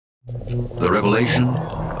The Revelation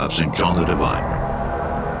of St. John the Divine.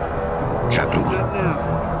 Chapter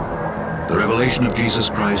 1. The revelation of Jesus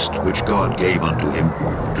Christ, which God gave unto him,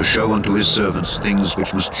 to show unto his servants things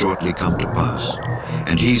which must shortly come to pass.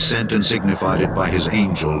 And he sent and signified it by his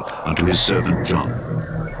angel unto his servant John,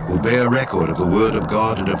 who bare record of the word of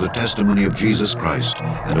God and of the testimony of Jesus Christ,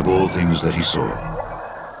 and of all things that he saw.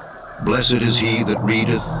 Blessed is he that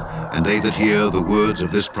readeth, and they that hear the words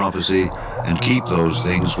of this prophecy, and keep those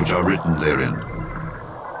things which are written therein.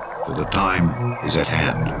 For the time is at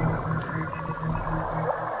hand.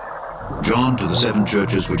 John to the 7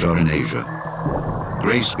 churches which are in Asia.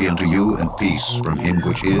 Grace be unto you and peace from him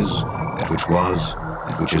which is, and which was,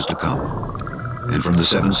 and which is to come, and from the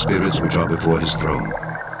 7 spirits which are before his throne,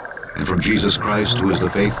 and from Jesus Christ, who is the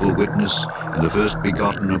faithful witness, and the first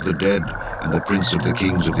begotten of the dead, and the prince of the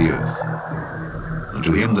kings of the earth.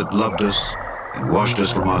 Unto him that loved us, and washed us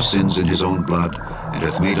from our sins in his own blood, and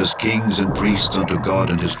hath made us kings and priests unto God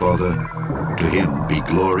and his Father, to him be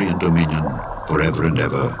glory and dominion for ever and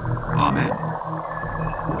ever. Amen.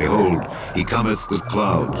 Behold, he cometh with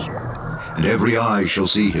clouds, and every eye shall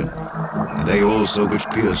see him, and they also which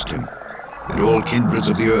pierced him, and all kindreds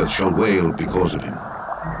of the earth shall wail because of him.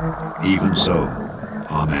 Even so,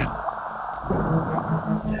 Amen.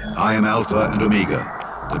 I am Alpha and Omega,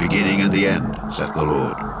 the beginning and the end, saith the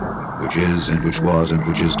Lord, which is, and which was, and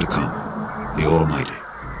which is to come, the Almighty.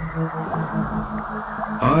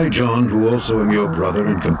 I, John, who also am your brother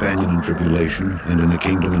and companion in tribulation, and in the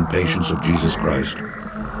kingdom and patience of Jesus Christ,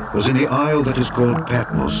 was in the isle that is called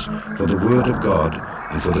Patmos, for the word of God,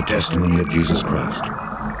 and for the testimony of Jesus Christ.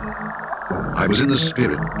 I was in the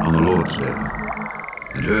Spirit on the Lord's day,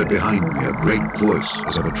 and heard behind me a great voice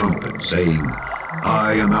as of a trumpet, saying,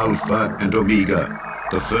 I am Alpha and Omega,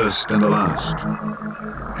 the first and the last.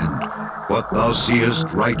 And what thou seest,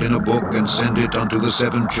 write in a book, and send it unto the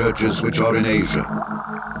 7 churches which are in Asia,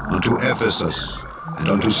 unto Ephesus, and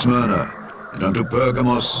unto Smyrna, and unto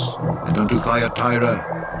Pergamos, and unto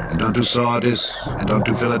Thyatira, and unto Sardis, and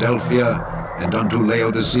unto Philadelphia, and unto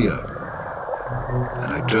Laodicea.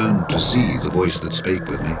 And I turned to see the voice that spake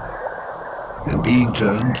with me. And being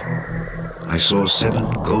turned, I saw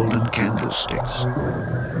 7 golden candlesticks.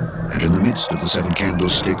 And in the midst of the 7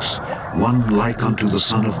 candlesticks, one like unto the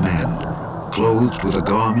Son of Man, clothed with a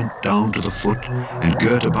garment down to the foot, and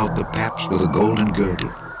girt about the paps with a golden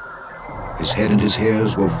girdle. His head and his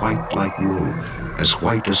hairs were white like wool, as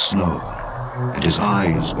white as snow, and his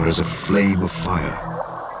eyes were as a flame of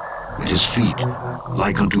fire, and his feet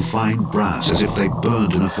like unto fine brass, as if they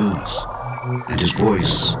burned in a furnace, and his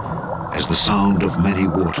voice as the sound of many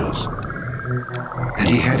waters. And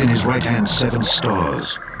he had in his right hand 7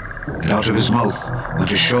 stars, and out of his mouth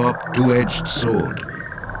went a sharp 2-edged sword,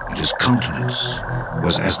 and his countenance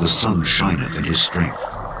was as the sun shineth in his strength.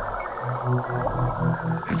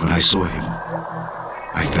 And when I saw him,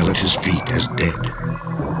 I fell at his feet as dead.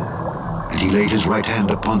 And he laid his right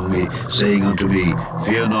hand upon me, saying unto me,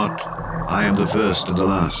 Fear not, I am the first and the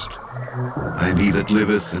last. I am he that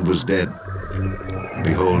liveth and was dead, and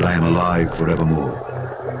behold, I am alive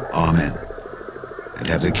forevermore. Amen. And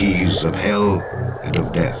have the keys of hell and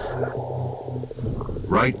of death.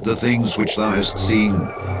 Write the things which thou hast seen,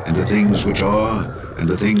 and the things which are, and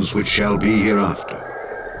the things which shall be hereafter.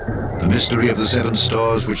 The mystery of the 7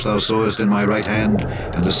 stars which thou sawest in my right hand,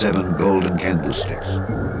 and the 7 golden candlesticks.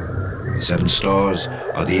 The 7 stars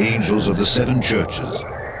are the angels of the 7 churches,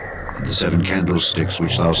 and the 7 candlesticks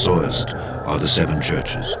which thou sawest are the 7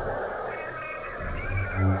 churches.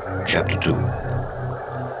 Chapter 2.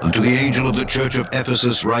 Unto the angel of the church of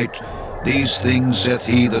Ephesus write, These things saith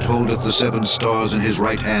he that holdeth the 7 stars in his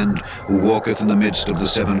right hand, who walketh in the midst of the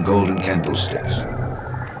 7 golden candlesticks.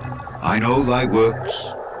 I know thy works,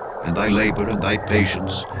 and thy labor, and thy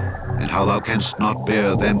patience, and how thou canst not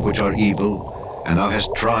bear them which are evil, and thou hast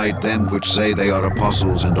tried them which say they are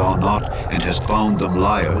apostles and are not, and hast found them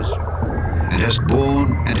liars, and hast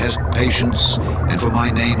borne, and hast patience, and for my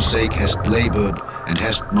name's sake hast labored, and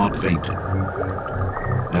hast not fainted.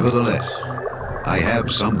 Nevertheless, I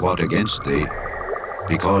have somewhat against thee,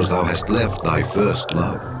 because thou hast left thy first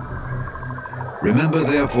love. Remember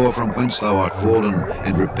therefore from whence thou art fallen,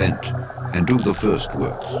 and repent, and do the first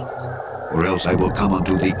works. Or else I will come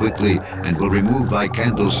unto thee quickly, and will remove thy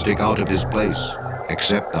candlestick out of his place,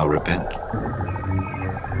 except thou repent.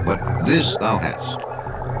 But this thou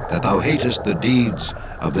hast, that thou hatest the deeds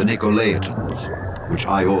of the Nicolaitans, which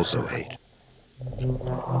I also hate.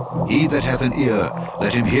 He that hath an ear,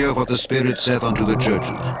 let him hear what the Spirit saith unto the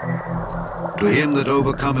churches. To him that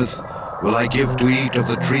overcometh will I give to eat of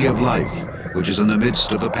the tree of life, which is in the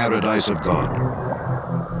midst of the paradise of God.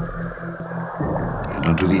 And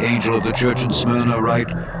unto the angel of the church in Smyrna write,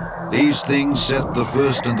 These things saith the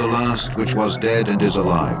first and the last, which was dead and is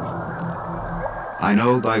alive. I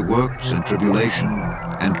know thy works and tribulation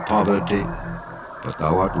and poverty, but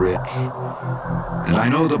thou art rich. And I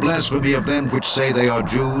know the blasphemy of them which say they are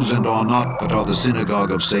Jews and are not, but are the synagogue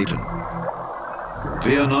of Satan.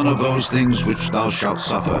 Fear none of those things which thou shalt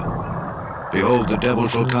suffer. Behold, the devil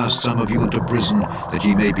shall cast some of you into prison, that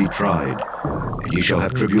ye may be tried, and ye shall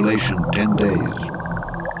have tribulation 10 days.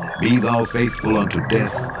 Be thou faithful unto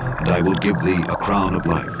death, and I will give thee a crown of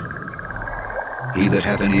life. He that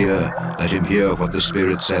hath an ear, let him hear what the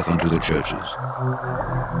Spirit saith unto the churches.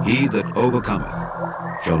 He that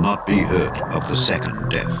overcometh shall not be hurt of the second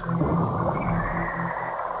death.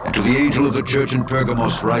 And to the angel of the church in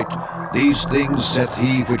Pergamos write, These things saith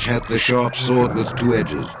he which hath the sharp sword with 2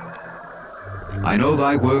 edges. I know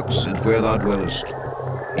thy works, and where thou dwellest,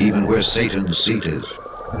 even where Satan's seat is.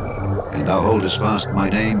 And thou holdest fast my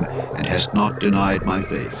name, and hast not denied my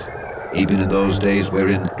faith, even in those days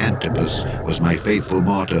wherein Antipas was my faithful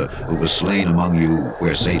martyr, who was slain among you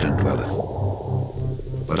where Satan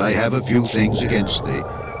dwelleth. But I have a few things against thee,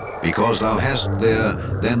 because thou hast there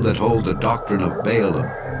them that hold the doctrine of Balaam,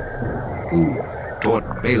 who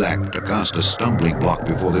taught Balak to cast a stumbling block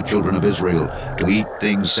before the children of Israel, to eat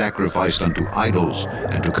things sacrificed unto idols,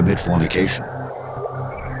 and to commit fornication.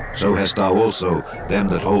 So hast thou also them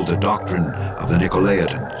that hold the doctrine of the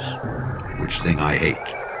Nicolaitans, which thing I hate.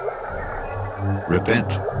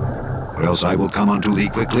 Repent, or else I will come unto thee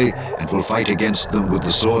quickly, and will fight against them with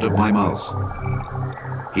the sword of my mouth.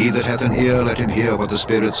 He that hath an ear, let him hear what the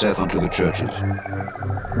Spirit saith unto the churches.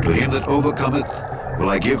 To him that overcometh will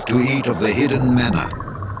I give to eat of the hidden manna,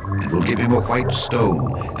 and will give him a white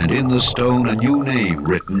stone, and in the stone a new name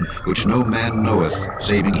written, which no man knoweth,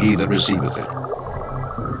 saving he that receiveth it.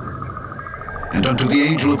 And unto the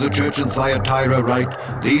angel of the church in Thyatira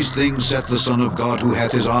write, These things saith the Son of God, who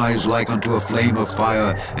hath his eyes like unto a flame of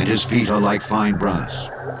fire, and his feet are like fine brass.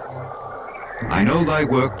 I know thy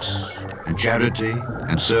works, and charity,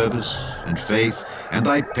 and service, and faith, and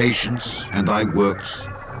thy patience, and thy works,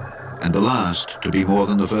 and the last to be more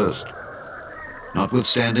than the first.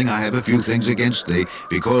 Notwithstanding, I have a few things against thee,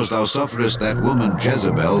 because thou sufferest that woman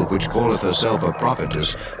Jezebel, which calleth herself a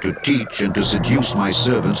prophetess, to teach and to seduce my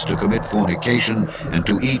servants to commit fornication, and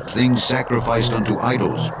to eat things sacrificed unto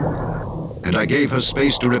idols. And I gave her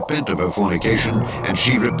space to repent of her fornication, and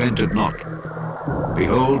she repented not.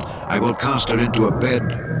 Behold, I will cast her into a bed,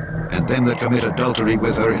 and them that commit adultery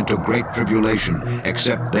with her into great tribulation,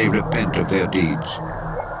 except they repent of their deeds.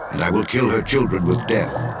 And I will kill her children with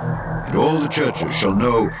death. And all the churches shall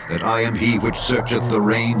know that I am he which searcheth the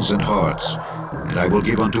reins and hearts, and I will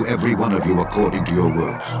give unto every one of you according to your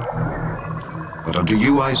works. But unto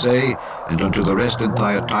you I say, and unto the rest in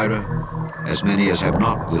Thyatira, as many as have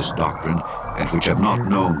not this doctrine, and which have not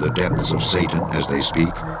known the depths of Satan as they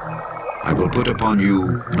speak, I will put upon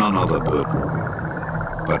you none other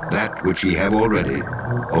burden, but that which ye have already,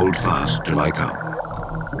 hold fast till I come.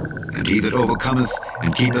 And he that overcometh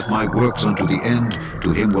and keepeth my works unto the end,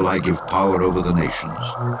 to him will I give power over the nations,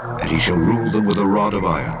 and he shall rule them with a rod of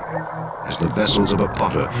iron. As the vessels of a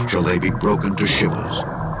potter shall they be broken to shivers,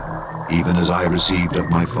 even as I received of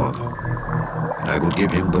my Father. And I will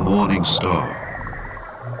give him the morning star.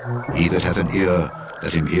 He that hath an ear,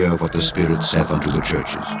 let him hear what the Spirit saith unto the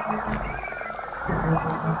churches.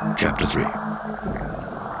 Chapter 3.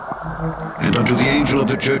 And unto the angel of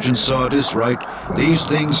the church in Sardis write, These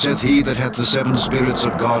things saith he that hath the 7 spirits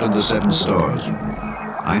of God and the 7 stars.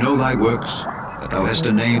 I know thy works, that thou hast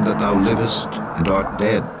a name that thou livest, and art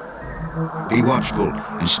dead. Be watchful,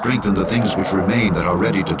 and strengthen the things which remain that are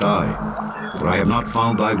ready to die, for I have not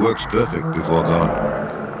found thy works perfect before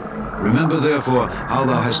God. Remember therefore how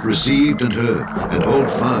thou hast received and heard, and hold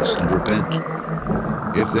fast and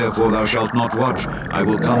repent. If therefore thou shalt not watch, I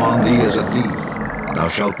will come on thee as a thief, and thou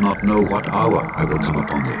shalt not know what hour I will come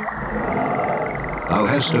upon thee. Thou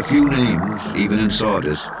hast a few names, even in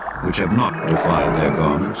Sardis, which have not defiled their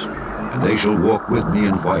garments, and they shall walk with me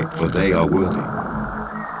in white, for they are worthy.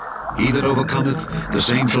 He that overcometh, the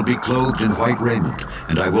same shall be clothed in white raiment,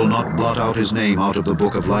 and I will not blot out his name out of the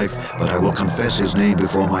book of life, but I will confess his name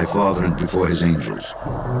before my Father and before his angels.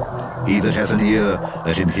 He that hath an ear,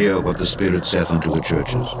 let him hear what the Spirit saith unto the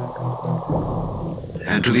churches.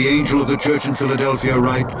 And to the angel of the church in Philadelphia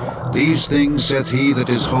write, These things saith he that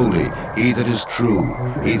is holy, he that is true,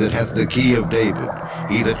 he that hath the key of David,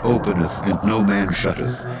 he that openeth, and no man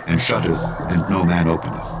shutteth, and shutteth, and no man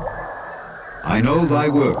openeth. I know thy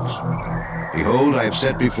works. Behold, I have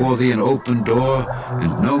set before thee an open door,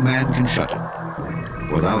 and no man can shut it.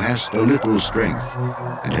 For thou hast a little strength,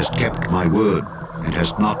 and hast kept my word, and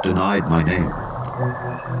hast not denied my name.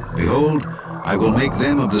 Behold, I will make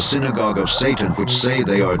them of the synagogue of Satan, which say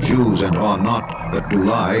they are Jews and are not, but do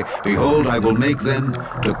lie. Behold, I will make them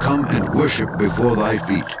to come and worship before thy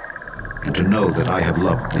feet, and to know that I have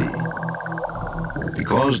loved thee.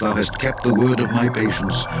 Because thou hast kept the word of my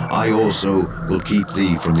patience, I also will keep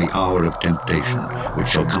thee from the hour of temptation, which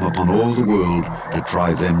shall come upon all the world to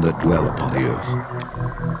try them that dwell upon the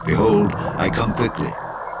earth. Behold, I come quickly.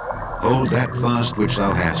 Hold that fast which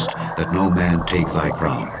thou hast, that no man take thy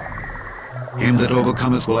crown. Him that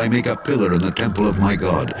overcometh will I make a pillar in the temple of my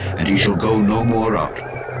God, and he shall go no more out.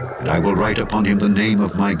 And I will write upon him the name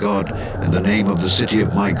of my God, and the name of the city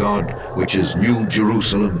of my God, which is New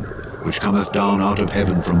Jerusalem, which cometh down out of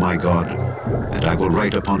heaven from my God, and I will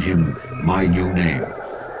write upon him my new name.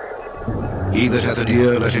 He that hath an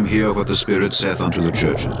ear, let him hear what the Spirit saith unto the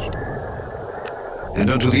churches. And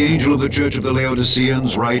unto the angel of the church of the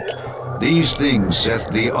Laodiceans write, These things saith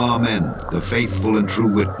the Amen, the faithful and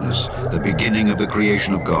true witness, the beginning of the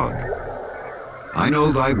creation of God. I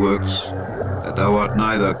know thy works, that thou art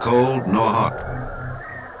neither cold nor hot.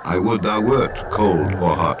 I would thou wert cold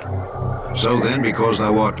or hot. So then, because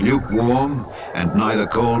thou art lukewarm, and neither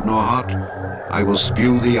cold nor hot, I will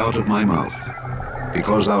spew thee out of my mouth.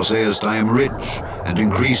 Because thou sayest, I am rich, and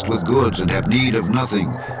increased with goods, and have need of nothing,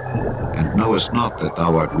 and knowest not that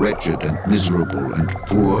thou art wretched, and miserable, and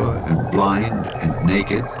poor, and blind, and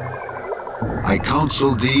naked. I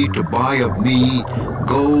counsel thee to buy of me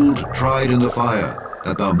gold tried in the fire,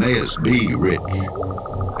 that thou mayest be rich,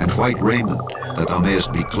 and white raiment, that thou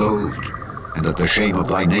mayest be clothed, and that the shame of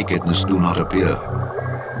thy nakedness do not appear.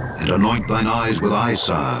 And anoint thine eyes with eye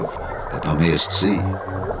salve, that thou mayest see.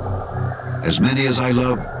 As many as I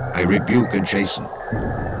love, I rebuke and chasten.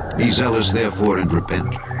 Be zealous therefore and repent.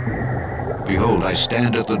 Behold, I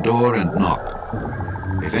stand at the door and knock.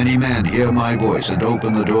 If any man hear my voice and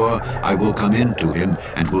open the door, I will come in to him,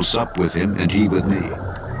 and will sup with him, and he with me.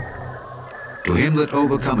 To him that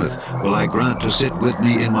overcometh will I grant to sit with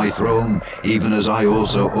me in my throne, even as I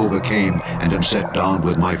also overcame, and am set down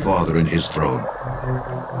with my Father in his throne.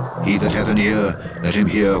 He that hath an ear, let him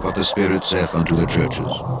hear what the Spirit saith unto the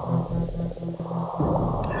churches.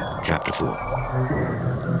 Chapter 4.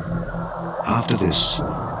 After this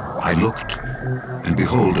I looked, and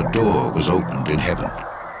behold, a door was opened in heaven.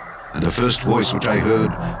 And the first voice which I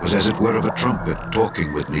heard was as it were of a trumpet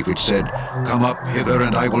talking with me, which said, Come up hither,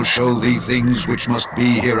 and I will show thee things which must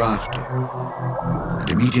be hereafter. And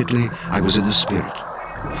immediately I was in the Spirit.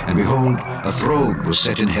 And behold, a throne was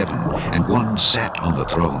set in heaven, and one sat on the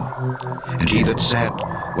throne. And he that sat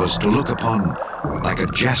was to look upon like a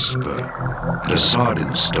jasper and a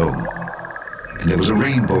sardine stone. And there was a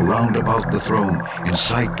rainbow round about the throne, in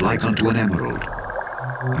sight like unto an emerald.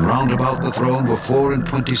 And round about the throne were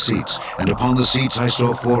 24 seats, and upon the seats I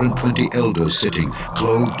saw 24 elders sitting,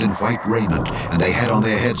 clothed in white raiment, and they had on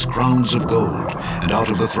their heads crowns of gold. And out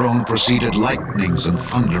of the throne proceeded lightnings and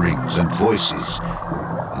thunderings and voices.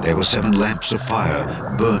 And there were 7 lamps of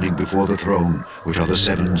fire burning before the throne, which are the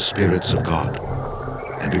 7 spirits of God.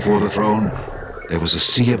 And before the throne there was a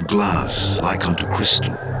sea of glass like unto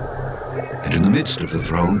crystal. And in the midst of the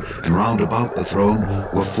throne, and round about the throne,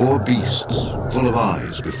 were 4 beasts, full of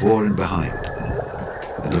eyes before and behind.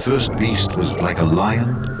 And the first beast was like a lion,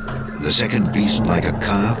 and the second beast like a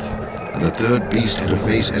calf, and the third beast had a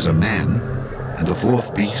face as a man, and the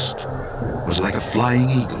 4th beast was like a flying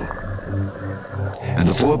eagle. And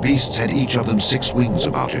the 4 beasts had each of them 6 wings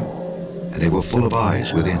about him, and they were full of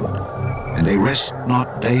eyes within. And they rest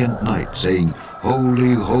not day and night, saying,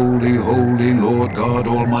 Holy, holy, holy, Lord God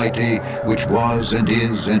Almighty, which was and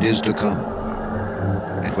is to come.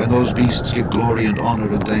 And when those beasts give glory and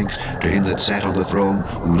honor and thanks to him that sat on the throne,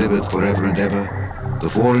 who liveth forever and ever, the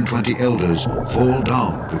 24 elders fall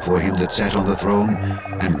down before him that sat on the throne,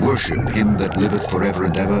 and worship him that liveth forever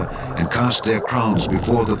and ever, and cast their crowns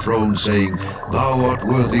before the throne, saying, Thou art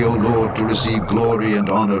worthy, O Lord, to receive glory and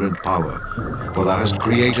honor and power, for thou hast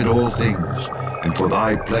created all things, and for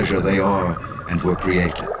thy pleasure they are, and were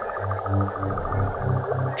created.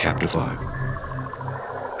 Chapter 5.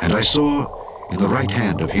 And I saw in the right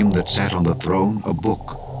hand of him that sat on the throne a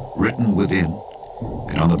book written within,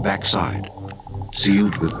 and on the backside,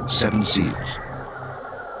 sealed with 7 seals.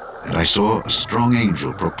 And I saw a strong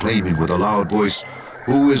angel proclaiming with a loud voice,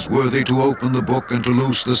 Who is worthy to open the book and to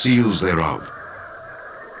loose the seals thereof?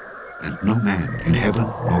 And no man in heaven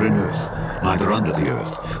nor in earth, neither under the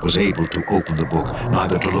earth, was able to open the book,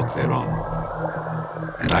 neither to look thereon.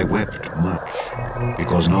 And I wept much,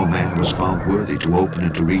 because no man was found worthy to open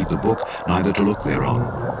and to read the book, neither to look thereon.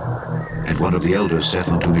 And one of the elders saith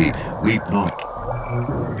unto me, Weep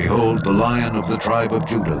not. Behold, the Lion of the tribe of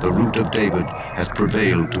Judah, the Root of David, hath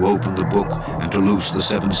prevailed to open the book and to loose the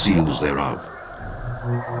 7 seals thereof.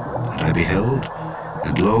 And I beheld,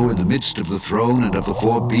 and lo, in the midst of the throne and of the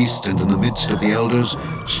 4 beasts and in the midst of the elders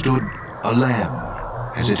stood a lamb,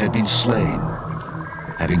 as it had been slain,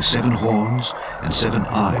 having 7 horns and 7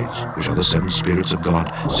 eyes, which are the 7 spirits of God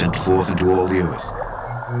sent forth into all the earth.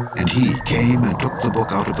 And he came and took the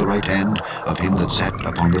book out of the right hand of him that sat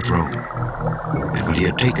upon the throne. And when he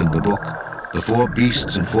had taken the book, the 4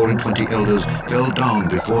 beasts and 24 elders fell down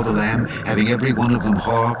before the Lamb, having every one of them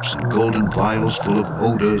harps and golden vials full of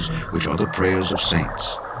odors, which are the prayers of saints.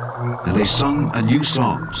 And they sung a new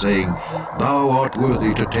song, saying, Thou art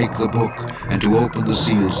worthy to take the book and to open the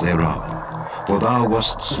seals thereof. For thou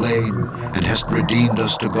wast slain, and hast redeemed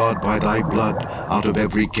us to God by thy blood out of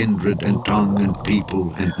every kindred and tongue and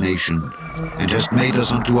people and nation, and hast made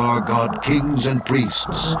us unto our God kings and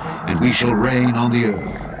priests, and we shall reign on the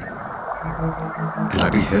earth. And I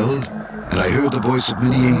beheld, and I heard the voice of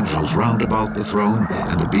many angels round about the throne,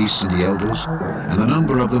 and the beasts and the elders, and the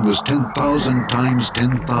number of them was 10,000 times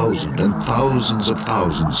 10,000, and thousands of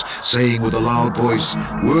thousands, saying with a loud voice,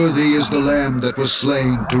 Worthy is the Lamb that was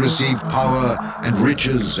slain to receive power, and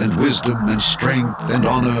riches, and wisdom, and strength, and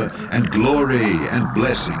honor, and glory, and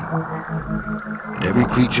blessing. And every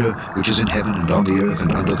creature which is in heaven, and on the earth,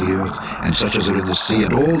 and under the earth, and such as are in the sea,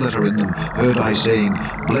 and all that are in them, heard I saying,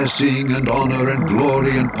 Blessing, and honor, and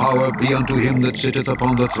glory, and power be unto him that sitteth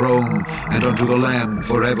upon the throne, and unto the Lamb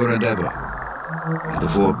forever and ever. And the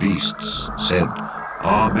 4 beasts said,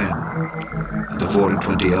 Amen. And the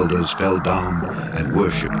 24 elders fell down, and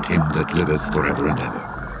worshipped him that liveth forever and ever.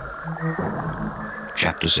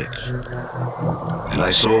 Chapter 6. And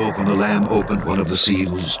I saw when the Lamb opened one of the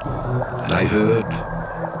seals, and I heard,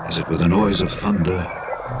 as it were the noise of thunder,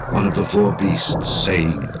 one of the 4 beasts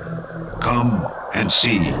saying, Come and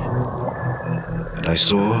see. And I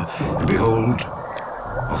saw, and behold,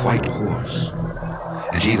 a white horse,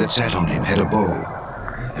 and he that sat on him had a bow,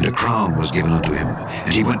 and a crown was given unto him,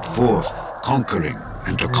 and he went forth conquering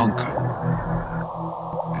and to conquer.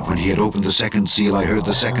 And when he had opened the 2nd seal, I heard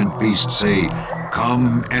the 2nd beast say,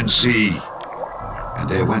 Come and see. And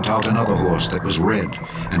there went out another horse that was red,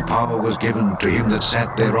 and power was given to him that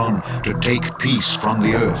sat thereon to take peace from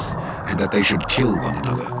the earth, and that they should kill one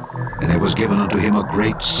another. And there was given unto him a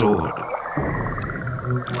great sword.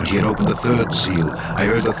 And when he had opened the 3rd seal, I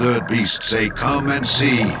heard the 3rd beast say, Come and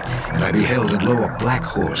see. And I beheld, and lo, a black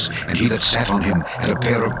horse, and he that sat on him had a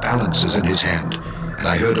pair of balances in his hand. And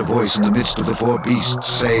I heard a voice in the midst of the 4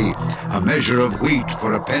 beasts say, A measure of wheat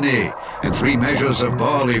for a penny, and 3 measures of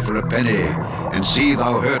barley for a penny, and see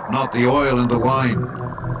thou hurt not the oil and the wine.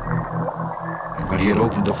 And when he had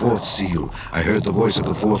opened the 4th seal, I heard the voice of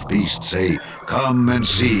the 4th beast say, Come and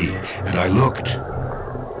see. And I looked,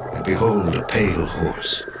 and behold, a pale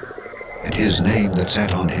horse, and his name that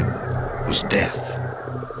sat on him was Death,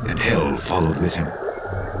 and hell followed with him.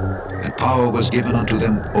 And power was given unto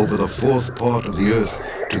them over the 4th part of the earth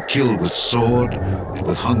to kill with sword, and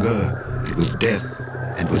with hunger, and with death,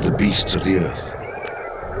 and with the beasts of the earth.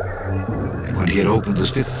 And when he had opened the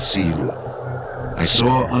 5th seal, I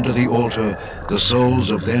saw under the altar the souls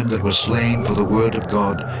of them that were slain for the word of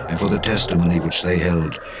God and for the testimony which they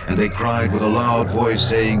held. And they cried with a loud voice,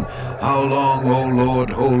 saying, How long, O Lord,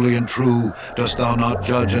 holy and true, dost thou not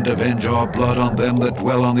judge and avenge our blood on them that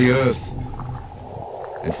dwell on the earth?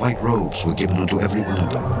 And white robes were given unto every one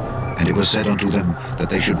of them. And it was said unto them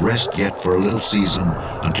that they should rest yet for a little season,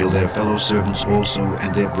 until their fellow servants also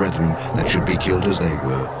and their brethren that should be killed as they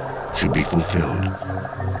were, should be fulfilled.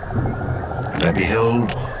 And I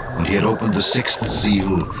beheld, when he had opened the 6th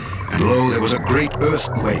seal, and lo, there was a great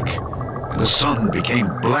earthquake, and the sun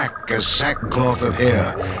became black as sackcloth of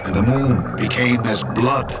hair, and the moon became as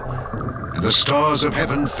blood. And the stars of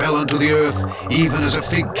heaven fell unto the earth, even as a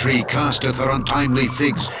fig tree casteth her untimely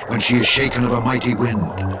figs when she is shaken of a mighty wind.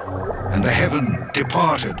 And the heaven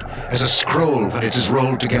departed as a scroll when it is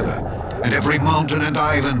rolled together, and every mountain and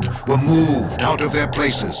island were moved out of their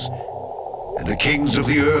places. And the kings of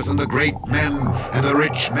the earth, and the great men, and the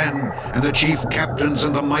rich men, and the chief captains,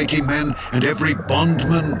 and the mighty men, and every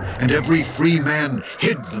bondman, and every free man,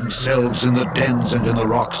 hid themselves in the dens and in the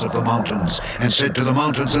rocks of the mountains, and said to the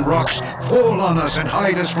mountains and rocks, Fall on us, and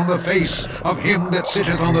hide us from the face of him that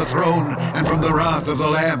sitteth on the throne, and from the wrath of the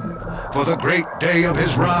Lamb. For the great day of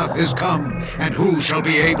his wrath is come, and who shall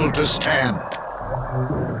be able to stand?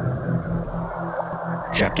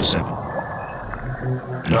 Chapter 7.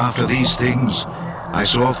 And after these things I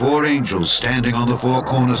saw 4 angels standing on the 4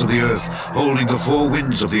 corners of the earth, holding the 4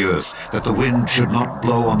 winds of the earth, that the wind should not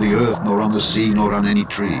blow on the earth, nor on the sea, nor on any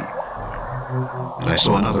tree. And I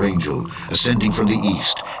saw another angel ascending from the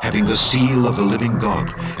east, having the seal of the living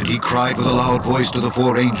God. And he cried with a loud voice to the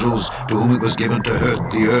 4 angels, to whom it was given to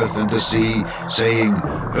hurt the earth and the sea, saying,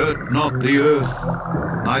 Hurt not the earth,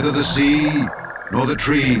 neither the sea, nor the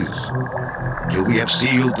trees, till we have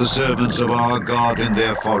sealed the servants of our God in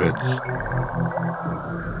their foreheads.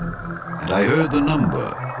 And I heard the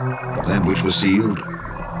number of them which were sealed,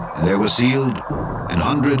 and there were sealed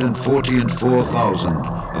 144,000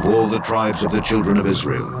 of all the tribes of the children of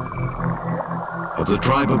Israel. Of the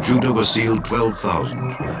tribe of Judah were sealed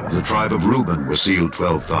 12,000. Of the tribe of Reuben were sealed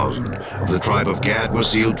 12,000. Of the tribe of Gad were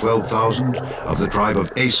sealed 12,000. Of the tribe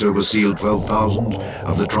of Aser were sealed 12,000.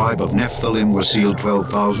 Of the tribe of Nephthalim were sealed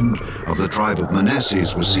 12,000. Of the tribe of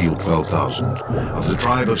Manasseh were sealed 12,000. Of the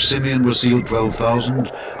tribe of Simeon were sealed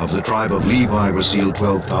 12,000. Of the tribe of Levi were sealed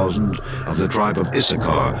 12,000. Of the tribe of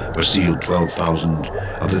Issachar were sealed 12,000.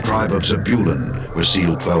 Of the tribe of Zebulun were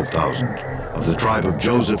sealed 12,000. Of the tribe of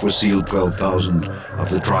Joseph were sealed 12,000. Of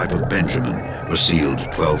the tribe of Benjamin were sealed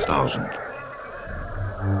 12,000.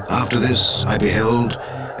 After this I beheld,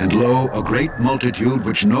 and lo, a great multitude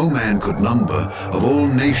which no man could number, of all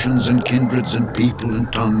nations and kindreds and people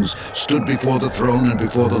and tongues, stood before the throne and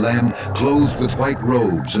before the Lamb, clothed with white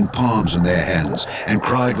robes and palms in their hands, and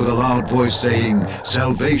cried with a loud voice, saying,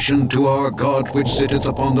 Salvation to our God which sitteth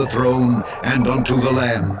upon the throne, and unto the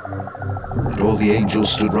Lamb. And all the angels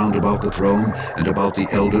stood round about the throne, and about the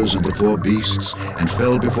elders and the 4 beasts, and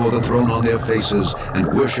fell before the throne on their faces,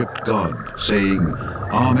 and worshipped God, saying,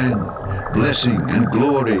 Amen. Blessing and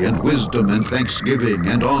glory and wisdom and thanksgiving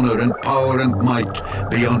and honor and power and might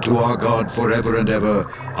be unto our God forever and ever.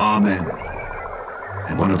 Amen.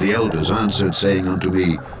 And one of the elders answered, saying unto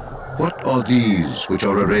me, What are these which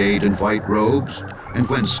are arrayed in white robes, and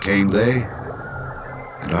whence came they?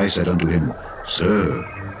 And I said unto him, Sir,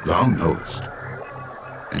 thou knowest.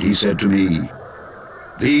 And he said to me,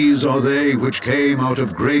 These are they which came out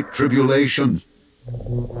of great tribulation,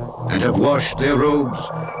 and have washed their robes,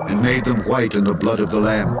 and made them white in the blood of the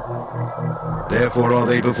Lamb. Therefore are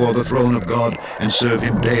they before the throne of God, and serve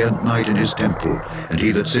him day and night in his temple, and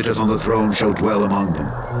he that sitteth on the throne shall dwell among them.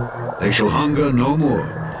 They shall hunger no more,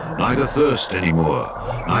 neither thirst any more,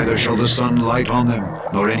 neither shall the sun light on them,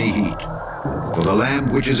 nor any heat. For the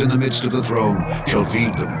Lamb which is in the midst of the throne shall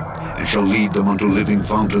feed them, and shall lead them unto living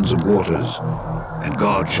fountains of waters, and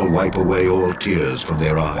God shall wipe away all tears from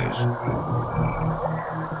their eyes.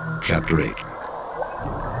 Chapter 8.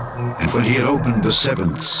 And when he had opened the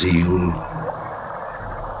 7th seal,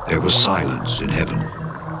 there was silence in heaven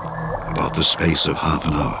about the space of half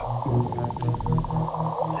an hour.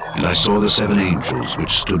 And I saw the 7 angels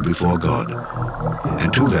which stood before God,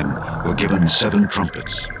 and to them were given 7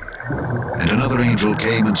 trumpets. And another angel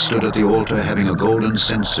came and stood at the altar, having a golden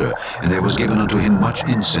censer, and there was given unto him much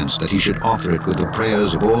incense, that he should offer it with the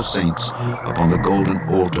prayers of all saints upon the golden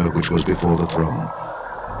altar which was before the throne.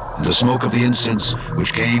 And the smoke of the incense,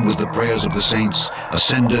 which came with the prayers of the saints,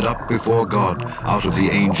 ascended up before God out of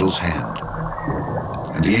the angel's hand.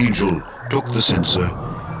 And the angel took the censer,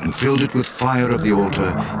 and filled it with fire of the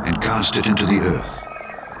altar, and cast it into the earth.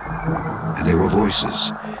 And there were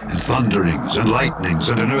voices, and thunderings, and lightnings,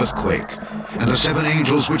 and an earthquake. And the 7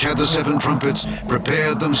 angels which had the 7 trumpets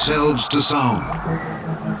prepared themselves to sound.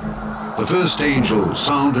 The first angel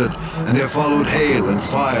sounded, and there followed hail and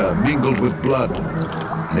fire mingled with blood,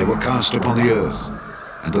 and they were cast upon the earth.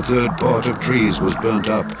 And the 3rd part of trees was burnt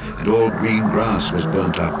up, and all green grass was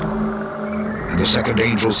burnt up. And the 2nd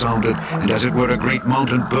angel sounded, and as it were a great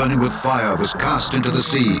mountain burning with fire was cast into the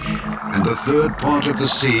sea, and the 3rd part of the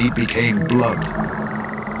sea became blood.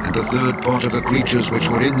 And the 3rd part of the creatures which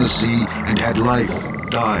were in the sea and had life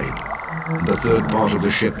died, and the 3rd part of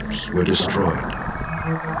the ships were destroyed.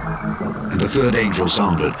 And the 3rd angel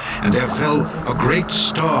sounded, and there fell a great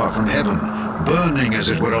star from heaven, burning as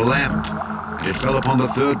it were a lamp, and it fell upon the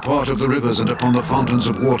 3rd part of the rivers and upon the fountains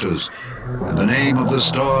of waters. And the name of the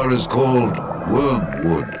star is called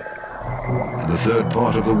Wormwood. And the 3rd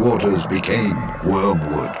part of the waters became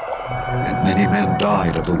wormwood, and many men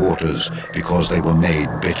died of the waters, because they were made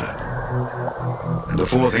bitter. And the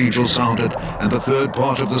 4th angel sounded, and the 3rd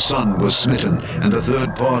part of the sun was smitten, and the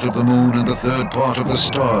 3rd part of the moon, and the 3rd part of the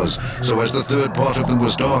stars, so as the 3rd part of them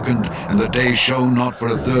was darkened, and the day shone not for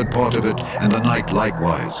a 3rd part of it, and the night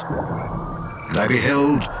likewise. And I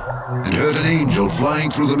beheld, and heard an angel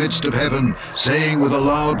flying through the midst of heaven, saying with a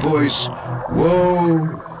loud voice, Woe!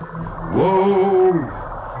 Woe!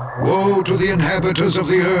 Woe to the inhabitants of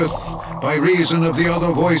the earth, by reason of the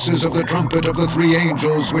other voices of the trumpet of the 3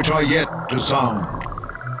 angels which are yet to sound.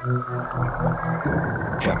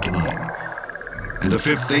 Chapter 9. And the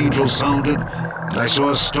 5th angel sounded, and I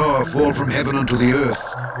saw a star fall from heaven unto the earth,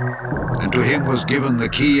 and to him was given the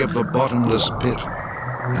key of the bottomless pit.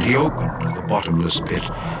 And he opened the bottomless pit,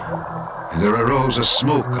 and there arose a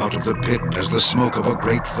smoke out of the pit as the smoke of a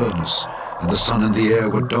great furnace, and the sun and the air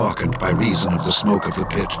were darkened by reason of the smoke of the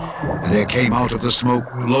pit. And there came out of the smoke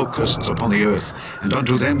locusts upon the earth, and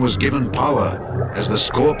unto them was given power, as the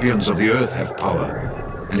scorpions of the earth have power.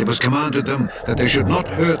 And it was commanded them that they should not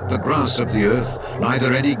hurt the grass of the earth,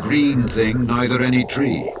 neither any green thing, neither any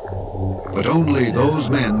tree, but only those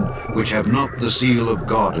men which have not the seal of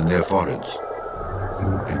God in their foreheads.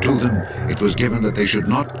 And to them it was given that they should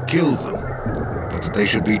not kill them, but that they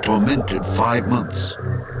should be tormented 5 months.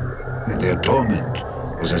 And their torment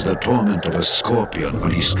was as the torment of a scorpion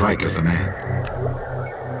when he striketh a man.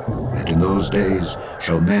 And in those days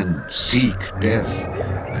shall men seek death,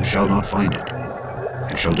 and shall not find it,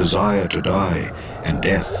 and shall desire to die, and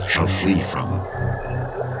death shall flee from them.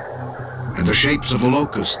 And the shapes of the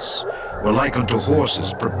locusts were like unto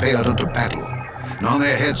horses prepared unto battle, and on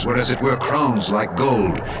their heads were as it were crowns like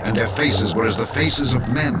gold, and their faces were as the faces of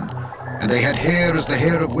men, and they had hair as the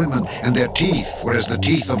hair of women, and their teeth were as the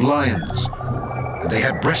teeth of lions, and they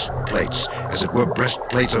had breastplates as it were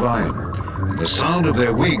breastplates of iron, and the sound of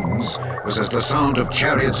their wings was as the sound of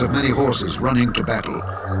chariots of many horses running to battle.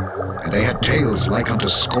 And they had tails like unto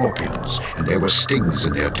scorpions, and there were stings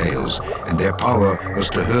in their tails, and their power was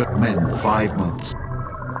to hurt men 5 months.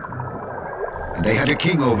 And they had a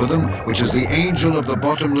king over them, which is the angel of the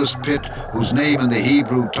bottomless pit, whose name in the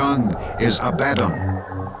Hebrew tongue is Abaddon,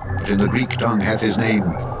 but in the Greek tongue hath his name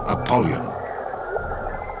Apollyon.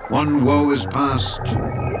 One woe is past,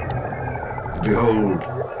 and behold,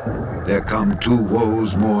 there come 2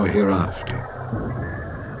 woes more hereafter.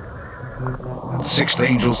 And the 6th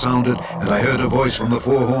angel sounded, and I heard a voice from the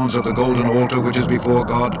 4 horns of the golden altar which is before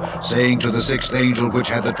God, saying to the 6th angel which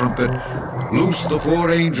had the trumpet, Loose the 4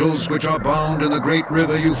 angels which are bound in the great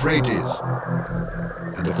river Euphrates.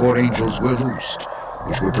 And the 4 angels were loosed,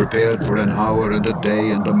 which were prepared for an hour and a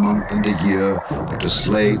day and a month and a year, for to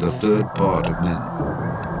slay the 3rd part of men.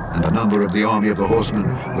 And the number of the army of the horsemen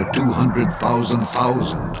were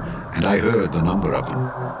 200,000,000, and I heard the number of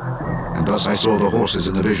them. And thus I saw the horses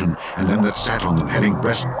in the vision, and them that sat on them, having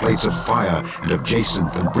breastplates of fire, and of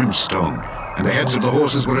jacinth and brimstone. And the heads of the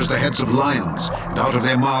horses were as the heads of lions, and out of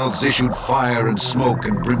their mouths issued fire and smoke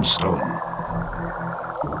and brimstone.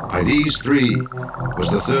 By these 3 was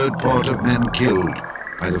the 3rd part of men killed,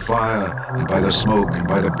 by the fire, and by the smoke, and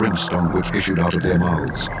by the brimstone which issued out of their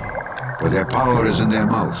mouths. For their power is in their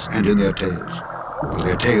mouths and in their tails. For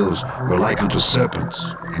their tails were like unto serpents,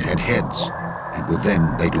 and had heads, and with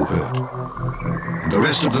them they do hurt. And the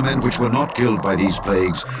rest of the men which were not killed by these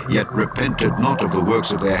plagues, yet repented not of the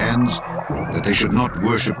works of their hands, that they should not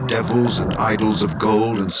worship devils and idols of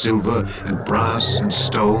gold and silver and brass and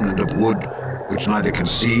stone and of wood, which neither can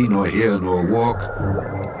see nor hear nor walk,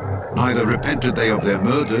 neither repented they of their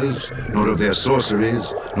murders, nor of their sorceries,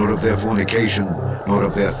 nor of their fornication, nor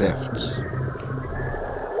of their thefts.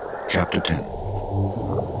 Chapter 10.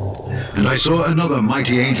 And I saw another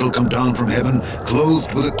mighty angel come down from heaven,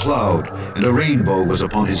 clothed with a cloud, and a rainbow was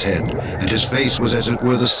upon his head, and his face was as it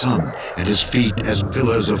were the sun, and his feet as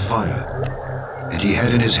pillars of fire. And he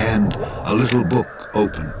had in his hand a little book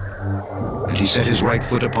open. And he set his right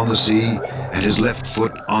foot upon the sea, and his left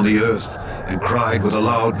foot on the earth, and cried with a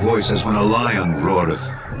loud voice as when a lion roareth.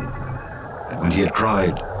 And when he had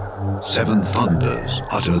cried, 7 thunders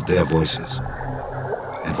uttered their voices.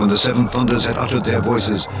 And when the 7 thunders had uttered their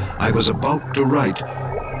voices, I was about to write,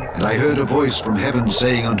 and I heard a voice from heaven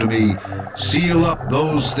saying unto me, Seal up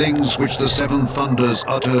those things which the 7 thunders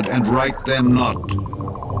uttered, and write them not.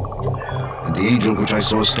 And the angel which I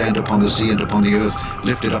saw stand upon the sea and upon the earth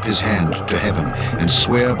lifted up his hand to heaven, and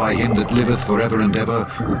sware by him that liveth forever and ever,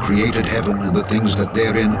 who created heaven and the things that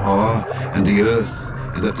therein are, and the earth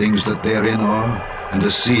and the things that therein are, and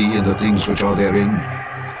the sea and the things which are therein,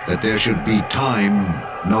 that there should be time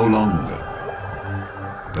no longer.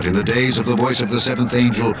 But in the days of the voice of the 7th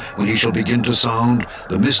angel, when he shall begin to sound,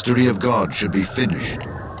 the mystery of God should be finished,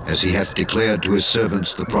 as he hath declared to his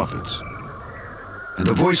servants the prophets. And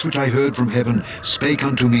the voice which I heard from heaven spake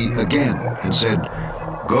unto me again, and said,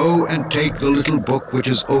 Go and take the little book which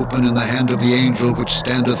is open in the hand of the angel which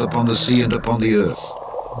standeth upon the sea and upon the earth.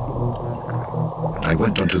 And I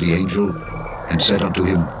went unto the angel, and said unto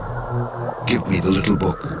him, Give me the little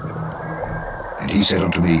book. And he said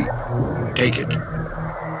unto me, Take it,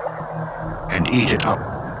 and eat it up,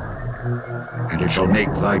 And it shall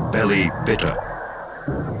make thy belly bitter,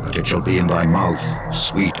 but it shall be in thy mouth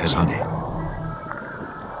sweet as honey.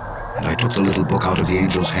 And I took the little book out of the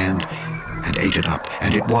angel's hand, and ate it up,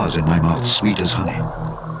 and it was in my mouth sweet as honey.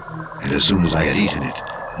 And as soon as I had eaten it,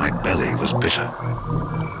 my belly was bitter.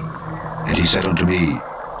 And he said unto me,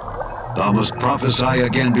 Thou must prophesy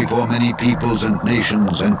again before many peoples and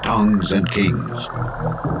nations and tongues and kings.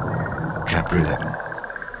 Chapter 11.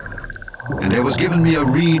 And there was given me a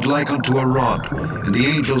reed like unto a rod, and the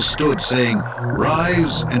angel stood, saying,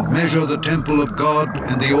 Rise and measure the temple of God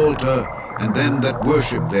and the altar, and them that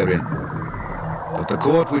worship therein. But the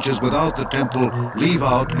court which is without the temple leave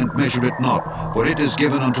out and measure it not, for it is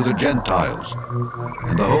given unto the Gentiles.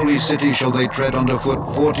 And the holy city shall they tread under foot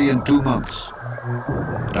 42 months.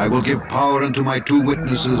 And I will give power unto my 2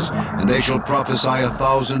 witnesses, and they shall prophesy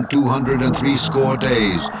 1,260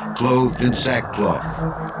 days, clothed in sackcloth.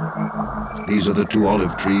 These are the 2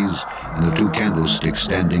 olive trees, and the 2 candlesticks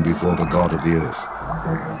standing before the God of the earth.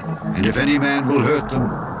 And if any man will hurt them,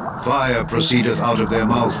 fire proceedeth out of their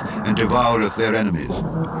mouth, and devoureth their enemies.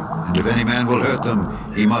 And if any man will hurt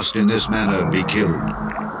them, he must in this manner be killed.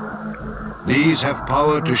 These have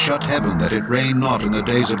power to shut heaven, that it rain not in the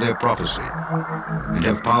days of their prophecy, and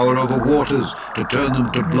have power over waters to turn them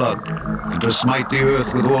to blood, and to smite the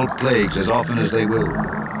earth with all plagues as often as they will.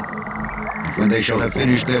 And when they shall have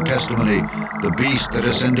finished their testimony, the beast that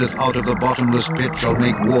ascendeth out of the bottomless pit shall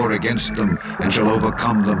make war against them, and shall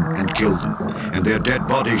overcome them and kill them. And their dead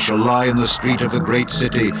bodies shall lie in the street of the great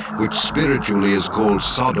city, which spiritually is called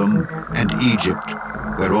Sodom and Egypt,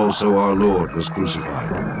 where also our Lord was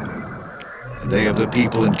crucified. And they of the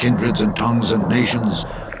people and kindreds and tongues and nations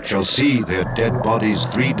shall see their dead bodies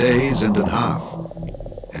 3 days and an half,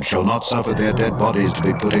 and shall not suffer their dead bodies to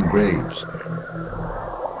be put in graves.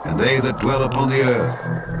 And they that dwell upon the earth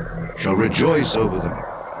shall rejoice over them,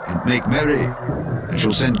 and make merry, and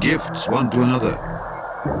shall send gifts one to another,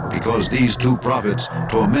 because these 2 prophets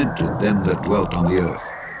tormented them that dwelt on the earth.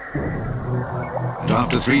 And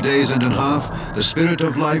after 3 days and an half, the Spirit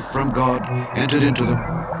of life from God entered into them,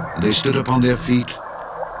 and they stood upon their feet,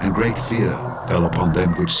 and great fear fell upon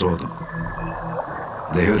them which saw them.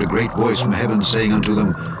 And they heard a great voice from heaven saying unto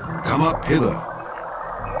them, Come up hither.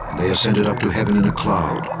 And they ascended up to heaven in a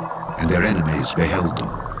cloud, and their enemies beheld them.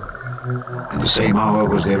 In the same hour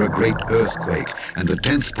was there a great earthquake, and the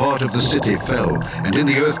 10th part of the city fell, and in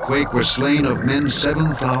the earthquake were slain of men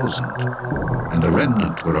 7,000. And the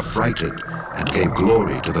remnant were affrighted, and gave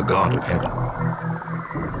glory to the God of heaven.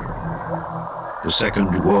 The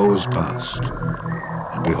second woe is past,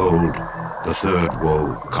 and behold, the third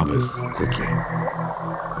woe cometh quickly.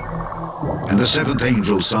 And the 7th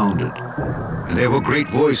angel sounded, and there were great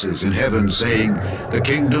voices in heaven saying, The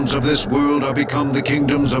kingdoms of this world are become the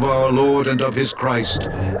kingdoms of our Lord and of his Christ,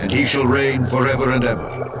 and he shall reign forever and ever.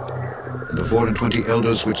 And the 24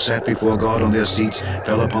 elders which sat before God on their seats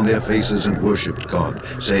fell upon their faces and worshipped God,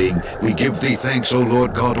 saying, We give thee thanks, O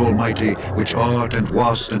Lord God Almighty, which art and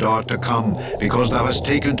wast and art to come, because thou hast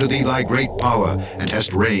taken to thee thy great power, and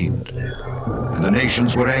hast reigned. And the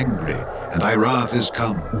nations were angry, and thy wrath is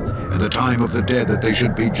come, and the time of the dead that they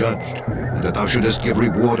should be judged, and that thou shouldest give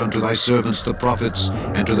reward unto thy servants the prophets,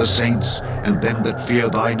 and to the saints, and them that fear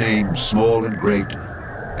thy name, small and great,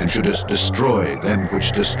 and shouldest destroy them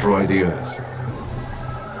which destroy the earth.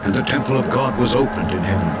 And the temple of God was opened in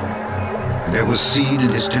heaven, and there was seen in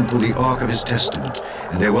his temple the ark of his testament,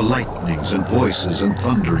 and there were lightnings and voices and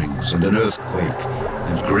thunderings, and an earthquake,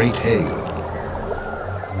 and great hail.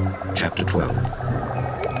 Chapter 12.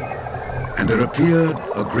 And there appeared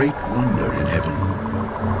a great wonder in heaven,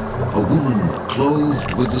 a woman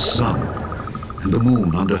clothed with the sun, and the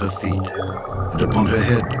moon under her feet, and upon her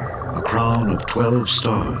head a crown of 12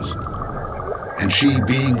 stars. And she,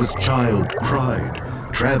 being with child, cried,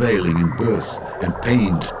 travailing in birth, and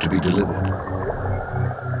pained to be delivered.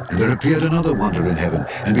 And there appeared another wonder in heaven,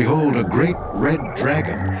 and behold, a great red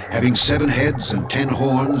dragon, having 7 heads and 10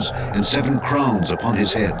 horns, and 7 crowns upon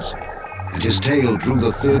his heads. And his tail drew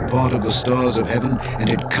the 3rd part of the stars of heaven, and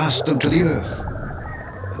it cast them to the earth.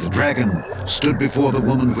 And the dragon stood before the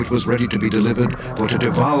woman which was ready to be delivered, for to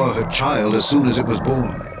devour her child as soon as it was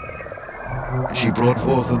born. And she brought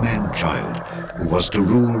forth a man-child, who was to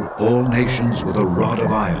rule all nations with a rod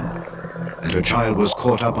of iron. And her child was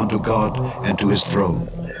caught up unto God and to his throne.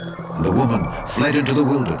 And the woman fled into the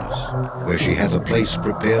wilderness, where she hath a place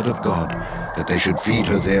prepared of God, that they should feed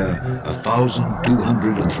her there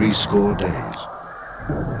 1,260 days.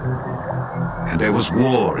 And there was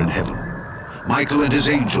war in heaven. Michael and his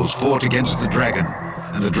angels fought against the dragon,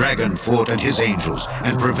 and the dragon fought and his angels,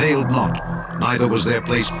 and prevailed not, neither was their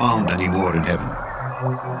place found any more in heaven.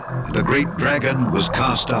 And the great dragon was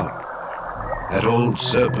cast out, that old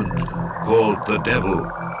serpent called the devil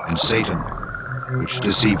and Satan, which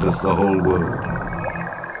deceiveth the whole world.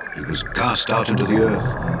 He was cast out into the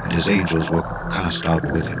earth, and his angels were cast out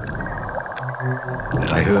with him. And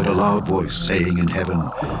I heard a loud voice saying in heaven,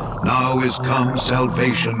 Now is come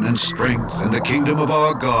salvation and strength and the kingdom of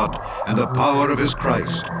our God and the power of his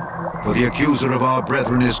Christ. For the accuser of our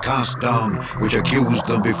brethren is cast down, which accused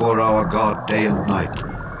them before our God day and night.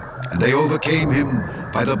 And they overcame him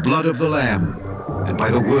by the blood of the Lamb and by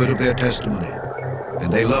the word of their testimony.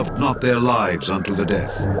 And they loved not their lives unto the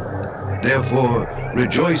death. Therefore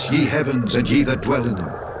rejoice, ye heavens, and ye that dwell in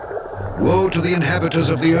them. Woe to the inhabitants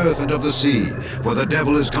of the earth and of the sea, for the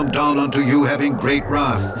devil is come down unto you having great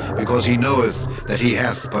wrath, because he knoweth that he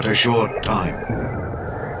hath but a short time.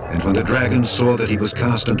 And when the dragon saw that he was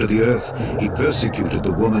cast unto the earth, he persecuted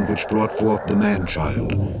the woman which brought forth the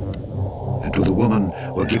man-child. And to the woman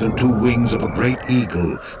were given 2 wings of a great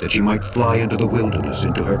eagle, that she might fly into the wilderness,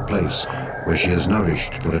 into her place, where she is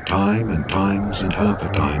nourished for a time and times and half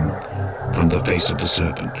a time from the face of the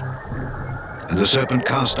serpent. And the serpent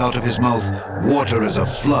cast out of his mouth water as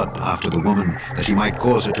a flood after the woman, that he might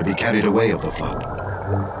cause her to be carried away of the flood.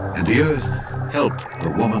 And the earth helped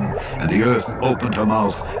the woman, and the earth opened her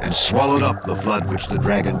mouth and swallowed up the flood which the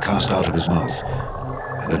dragon cast out of his mouth.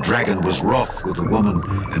 And the dragon was wroth with the woman,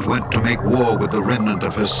 and went to make war with the remnant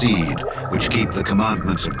of her seed, which keep the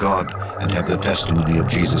commandments of God and have the testimony of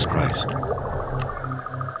Jesus Christ.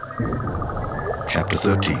 Chapter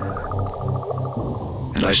 13.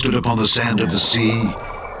 And I stood upon the sand of the sea,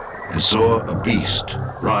 and saw a beast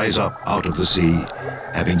rise up out of the sea,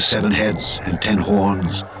 having 7 heads and 10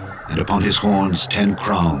 horns, and upon his horns 10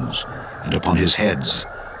 crowns, and upon his heads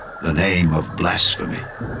the name of blasphemy.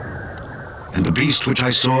 And the beast which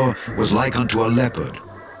I saw was like unto a leopard,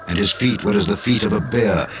 and his feet were as the feet of a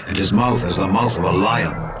bear, and his mouth as the mouth of a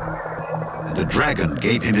lion. And the dragon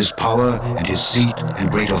gave him his power, and his seat,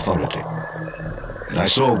 and great authority. And I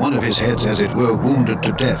saw one of his heads as it were wounded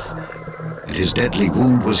to death, and his deadly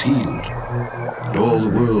wound was healed. And all the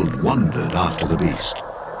world wondered after the beast.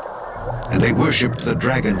 And they worshipped the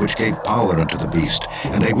dragon which gave power unto the beast,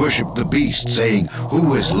 and they worshipped the beast, saying,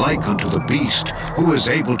 Who is like unto the beast? Who is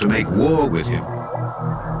able to make war with him?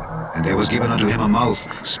 And there was given unto him a mouth,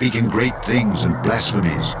 speaking great things and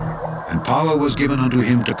blasphemies. And power was given unto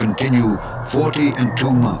him to continue 42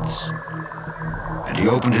 months. And he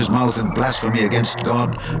opened his mouth in blasphemy against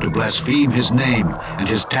God, to blaspheme his name, and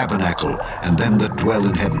his tabernacle, and them that dwell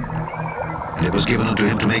in heaven. And it was given unto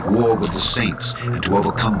him to make war with the saints, and to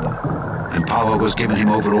overcome them. And power was given him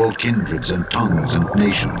over all kindreds, and tongues, and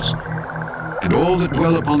nations. And all that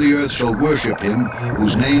dwell upon the earth shall worship him,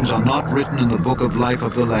 whose names are not written in the book of life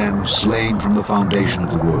of the Lamb, slain from the foundation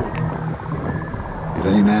of the world. If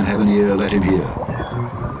any man have an ear, let him hear.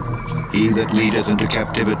 He that leadeth into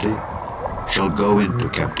captivity shall go into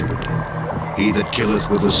captivity. He that killeth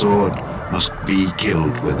with the sword must be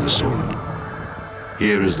killed with the sword.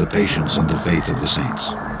 Here is the patience and the faith of the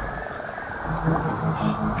saints.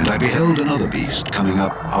 And I beheld another beast coming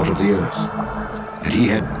up out of the earth. And he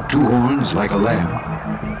had 2 horns like a lamb,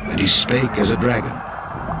 and he spake as a dragon.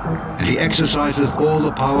 And he exerciseth all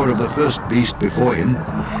the power of the first beast before him,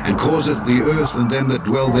 and causeth the earth and them that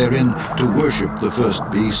dwell therein to worship the first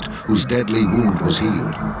beast, whose deadly wound was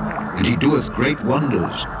healed. And he doeth great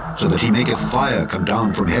wonders, so that he maketh fire come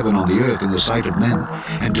down from heaven on the earth in the sight of men,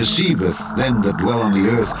 and deceiveth them that dwell on the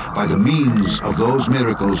earth by the means of those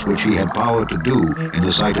miracles which he had power to do in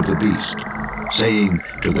the sight of the beast, saying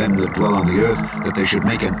to them that dwell on the earth that they should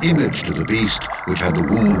make an image to the beast which had the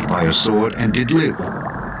wound by a sword, and did live.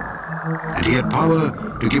 And he had power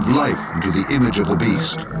to give life unto the image of the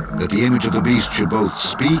beast, that the image of the beast should both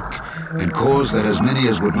speak, and cause that as many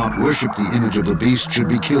as would not worship the image of the beast should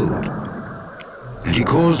be killed. And he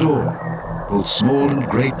caused all, both small and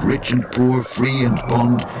great, rich and poor, free and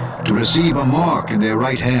bond, to receive a mark in their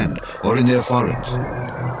right hand or in their foreheads,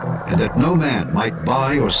 and that no man might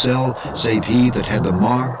buy or sell save he that had the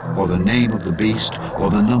mark or the name of the beast or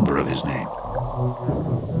the number of his name.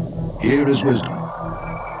 Here is wisdom.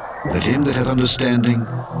 Let him that hath understanding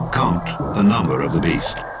count the number of the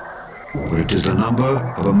beast, for it is the number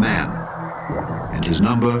of a man, and his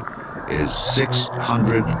number is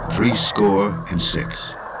 666.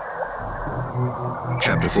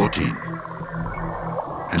 Chapter 14.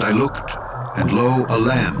 And I looked, And lo, a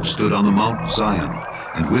Lamb stood on the Mount Zion,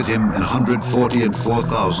 and with him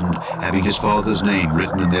 144,000, having his Father's name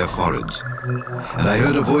written in their foreheads. And I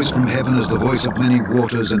heard a voice from heaven as the voice of many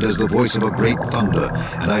waters, and as the voice of a great thunder.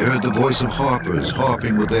 And I heard the voice of harpers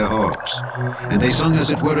harping with their harps. And they sung as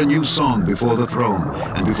it were a new song before the throne,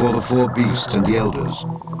 and before the 4 beasts and the elders.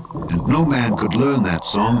 And no man could learn that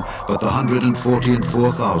song but the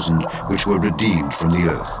 144,000 which were redeemed from the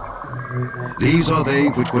earth. These are they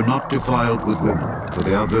which were not defiled with women, for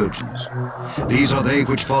they are virgins. These are they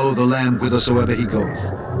which follow the Lamb whithersoever he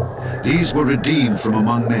goeth. These were redeemed from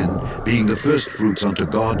among men, being the firstfruits unto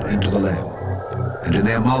God and to the Lamb. And in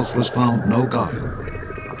their mouth was found no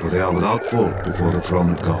guile, for they are without fault before the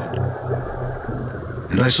throne of God.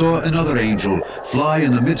 And I saw another angel fly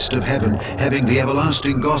in the midst of heaven, having the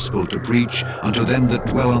everlasting gospel to preach unto them that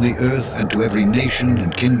dwell on the earth, and to every nation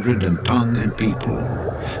and kindred and tongue and people,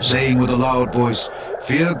 saying with a loud voice,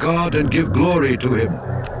 Fear God and give glory to him,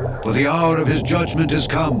 for the hour of his judgment is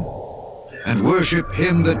come. And worship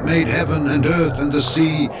him that made heaven and earth and the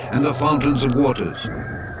sea and the fountains of waters.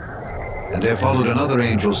 And there followed another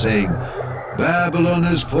angel saying, Babylon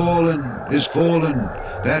is fallen,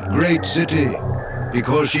 that great city,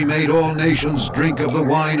 because she made all nations drink of the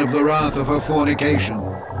wine of the wrath of her fornication.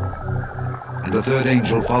 And the third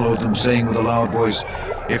angel followed them, saying with a loud voice,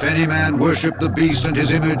 If any man worship the beast and his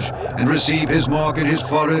image, and receive his mark in his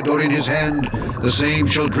forehead or in his hand, the same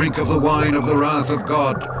shall drink of the wine of the wrath of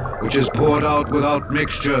God, which is poured out without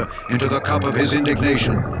mixture into the cup of his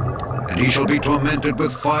indignation. And he shall be tormented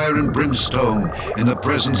with fire and brimstone in the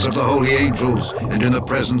presence of the holy angels and in the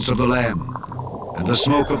presence of the Lamb. And the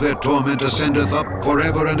smoke of their torment ascendeth up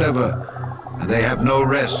forever and ever. And they have no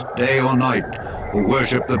rest day or night, who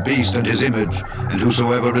worship the beast and his image, and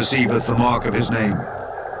whosoever receiveth the mark of his name.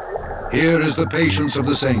 Here is the patience of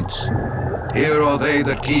the saints. Here are they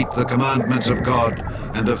that keep the commandments of God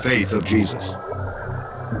and the faith of Jesus.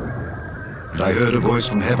 And I heard a voice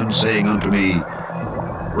from heaven saying unto me,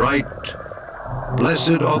 Write,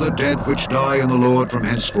 Blessed are the dead which die in the Lord from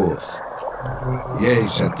henceforth. Yea,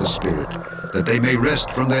 saith the Spirit, that they may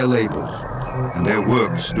rest from their labors, and their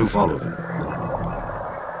works do follow them.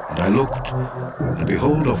 And I looked, and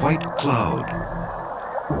behold a white cloud,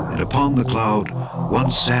 and upon the cloud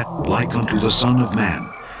one sat like unto the Son of Man,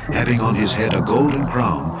 having on his head a golden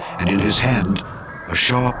crown, and in his hand a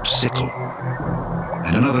sharp sickle.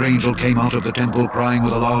 And another angel came out of the temple, crying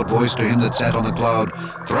with a loud voice to him that sat on the cloud,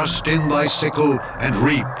 Thrust in thy sickle and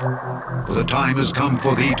reap, for the time is come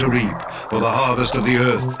for thee to reap, for the harvest of the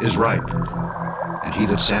earth is ripe. And he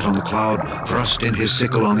that sat on the cloud thrust in his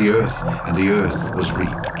sickle on the earth, and the earth was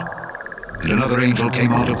reaped. And another angel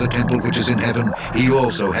came out of the temple which is in heaven, he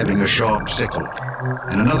also having a sharp sickle.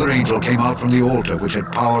 And another angel came out from the altar which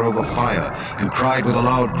had power over fire, and cried with a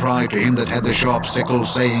loud cry to him that had the sharp sickle,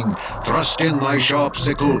 saying, Thrust in thy sharp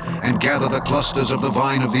sickle, and gather the clusters of the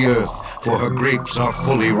vine of the earth, for her grapes are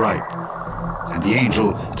fully ripe. And the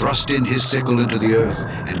angel thrust in his sickle into the earth,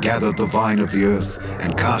 and gathered the vine of the earth,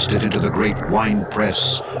 and cast it into the great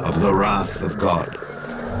winepress of the wrath of God.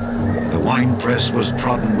 The winepress was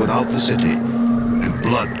trodden without the city, and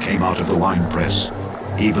blood came out of the winepress,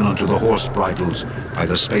 even unto the horse bridles, by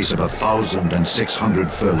the space of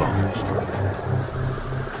 1,600 furlongs.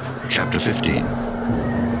 Chapter 15.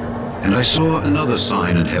 And I saw another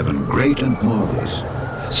sign in heaven, great and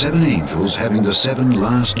marvelous, 7 angels having the 7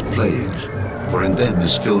 last plagues, for in them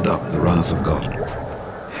is filled up the wrath of God.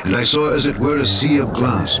 And I saw as it were a sea of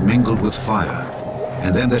glass mingled with fire,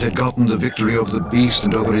 and them that had gotten the victory over the beast,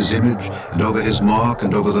 and over his image, and over his mark,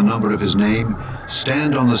 and over the number of his name,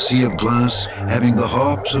 stand on the sea of glass, having the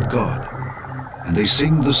harps of God. And they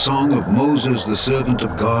sing the song of Moses the servant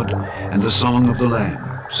of God, and the song of the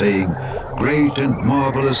Lamb, saying, Great and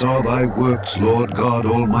marvelous are thy works, Lord God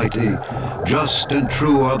Almighty. Just and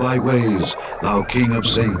true are thy ways, thou King of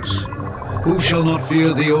saints. Who shall not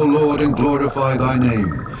fear thee, O Lord, and glorify thy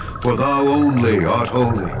name? For thou only art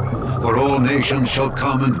holy. For all nations shall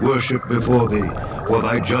come and worship before thee, for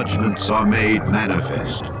thy judgments are made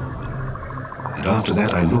manifest. And after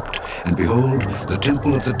that I looked, and behold, the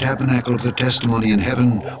temple of the tabernacle of the testimony in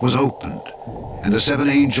heaven was opened. And the 7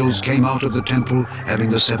 angels came out of the temple, having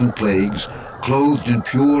the 7 plagues, clothed in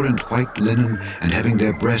pure and white linen, and having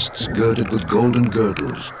their breasts girded with golden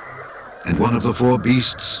girdles. And one of the 4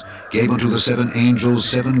 beasts gave unto the 7 angels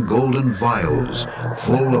 7 golden vials,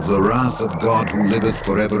 full of the wrath of God who liveth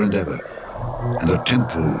forever and ever. And the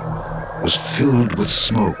temple was filled with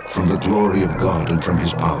smoke from the glory of God and from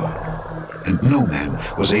his power. And no man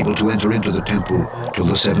was able to enter into the temple till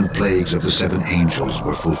the 7 plagues of the 7 angels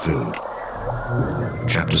were fulfilled.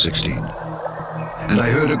 Chapter 16. And I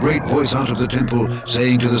heard a great voice out of the temple,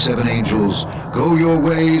 saying to the 7 angels, "Go your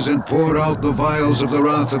ways and pour out the vials of the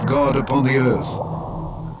wrath of God upon the earth."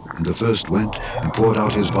 And the first went and poured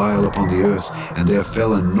out his vial upon the earth, and there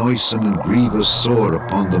fell a noisome and grievous sore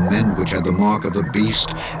upon the men which had the mark of the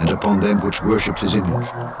beast, and upon them which worshipped his image.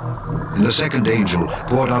 And the second angel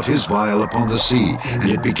poured out his vial upon the sea, and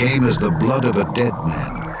it became as the blood of a dead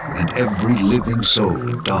man, and every living soul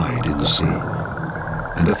died in the sea.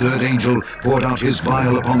 And the third angel poured out his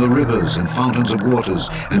vial upon the rivers and fountains of waters,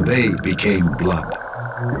 and they became blood.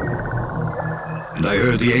 And I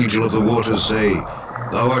heard the angel of the waters say,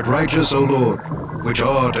 "Thou art righteous, O Lord, which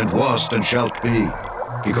art and wast and shalt be,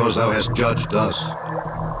 because thou hast judged thus.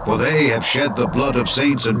 For they have shed the blood of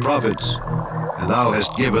saints and prophets, and thou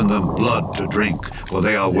hast given them blood to drink, for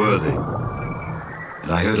they are worthy."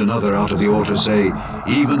 And I heard another out of the altar say,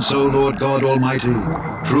 "Even so, Lord God Almighty,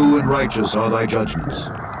 true and righteous are thy judgments."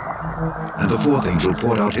 And the fourth angel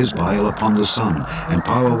poured out his vial upon the sun, and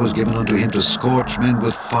power was given unto him to scorch men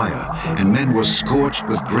with fire. And men were scorched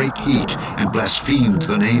with great heat, and blasphemed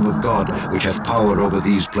the name of God, which hath power over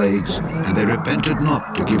these plagues, and they repented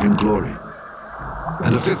not to give him glory.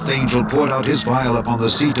 And the fifth angel poured out his vial upon the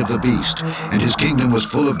seat of the beast, and his kingdom was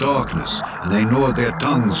full of darkness, and they gnawed their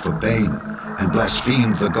tongues for pain, and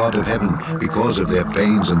blasphemed the God of heaven because of their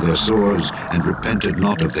pains and their sores, and repented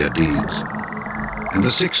not of their deeds. And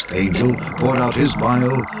the sixth angel poured out his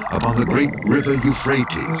vial upon the great river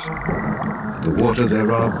Euphrates, and the water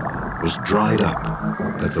thereof was dried up,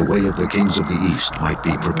 that the way of the kings of the east might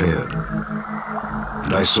be prepared.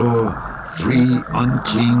 And I saw 3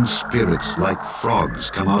 unclean spirits like frogs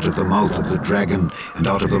come out of the mouth of the dragon, and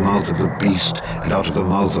out of the mouth of the beast, and out of the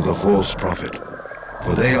mouth of the false prophet.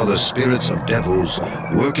 For they are the spirits of devils,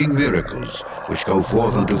 working miracles, which go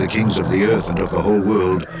forth unto the kings of the earth and of the whole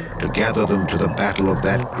world, to gather them to the battle of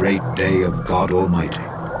that great day of God Almighty.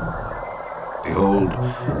 Behold,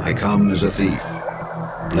 I come as a thief.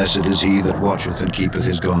 Blessed is he that watcheth and keepeth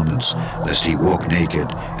his garments, lest he walk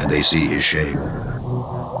naked, and they see his shame.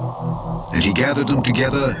 And he gathered them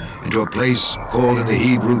together into a place called in the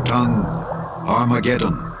Hebrew tongue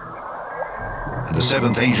Armageddon. And the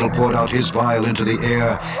seventh angel poured out his vial into the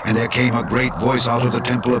air, and there came a great voice out of the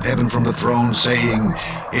temple of heaven from the throne, saying,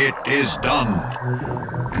 "It is done."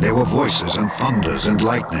 And there were voices and thunders and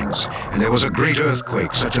lightnings, and there was a great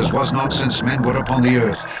earthquake, such as was not since men were upon the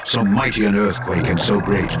earth, so mighty an earthquake and so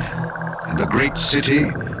great. And the great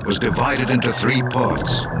city was divided into 3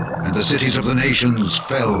 parts, and the cities of the nations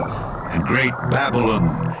fell, and great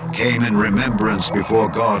Babylon came in remembrance before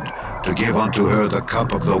God, to give unto her the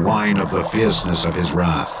cup of the wine of the fierceness of his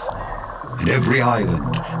wrath. And every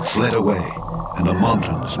island fled away, and the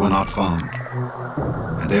mountains were not found.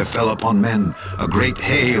 And there fell upon men a great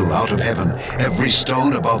hail out of heaven, every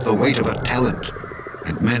stone about the weight of a talent.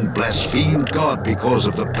 And men blasphemed God because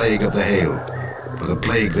of the plague of the hail, for the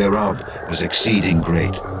plague thereof was exceeding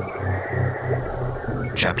great.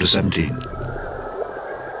 Chapter 17.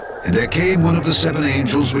 And there came one of the 7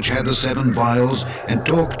 angels which had the 7 vials, and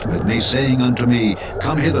talked with me, saying unto me,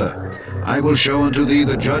 Come hither, I will show unto thee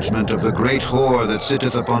the judgment of the great whore that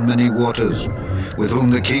sitteth upon many waters, with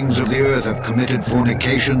whom the kings of the earth have committed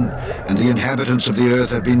fornication, and the inhabitants of the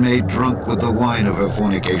earth have been made drunk with the wine of her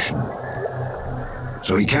fornication.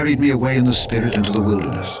 So he carried me away in the spirit into the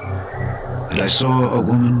wilderness, and I saw a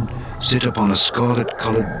woman sit upon a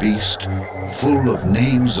scarlet-colored beast, full of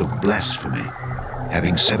names of blasphemy,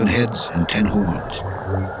 having 7 heads and 10 horns.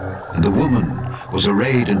 And the woman was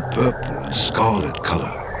arrayed in purple and scarlet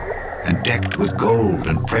color, and decked with gold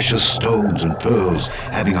and precious stones and pearls,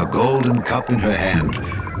 having a golden cup in her hand,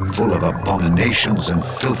 full of abominations and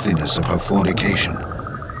filthiness of her fornication.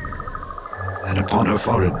 And upon her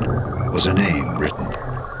forehead was a name written,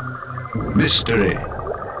 Mystery,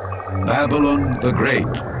 Babylon the Great,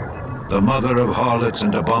 the mother of harlots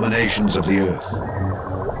and abominations of the earth.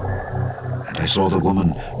 And I saw the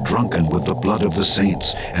woman drunken with the blood of the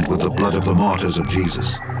saints and with the blood of the martyrs of Jesus.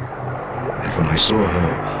 And when I saw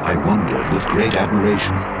her, I wondered with great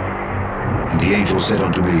admiration. And the angel said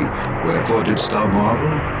unto me, Wherefore didst thou marvel?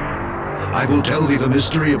 I will tell thee the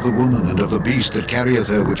mystery of the woman and of the beast that carrieth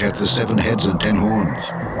her, which hath the 7 heads and 10 horns.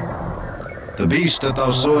 The beast that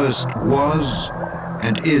thou sawest was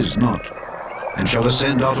and is not, and shall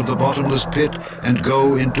ascend out of the bottomless pit and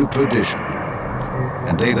go into perdition.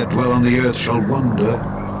 And they that dwell on the earth shall wonder,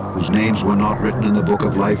 whose names were not written in the book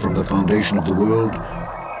of life from the foundation of the world,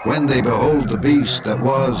 when they behold the beast that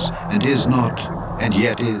was and is not and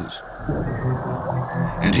yet is.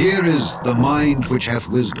 And here is the mind which hath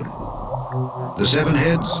wisdom. The 7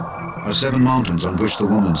 heads are 7 mountains on which the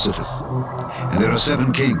woman sitteth, and there are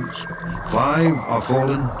 7 kings. 5 are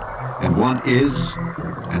fallen, and 1 is,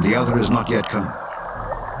 and the other is not yet come.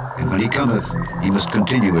 And when he cometh, he must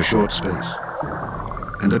continue a short space.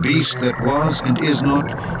 And the beast that was and is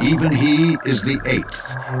not, even he is the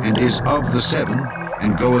 8th, and is of the 7,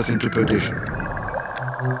 and goeth into perdition.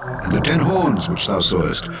 And the 10 horns which thou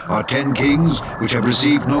sawest are 10 kings, which have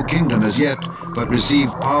received no kingdom as yet, but receive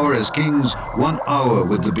power as kings 1 hour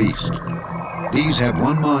with the beast. These have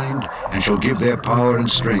 1 mind, and shall give their power and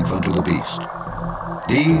strength unto the beast.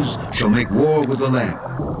 These shall make war with the Lamb,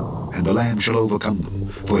 and the Lamb shall overcome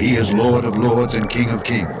them, for he is Lord of lords and King of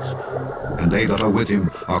kings, and they that are with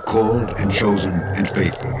him are called and chosen and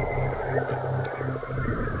faithful.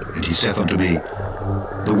 And he saith unto me,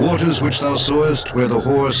 The waters which thou sawest where the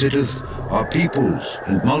whore sitteth are peoples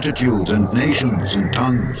and multitudes and nations and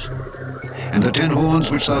tongues. And the 10 horns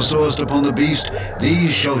which thou sawest upon the beast,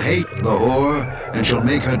 these shall hate the whore, and shall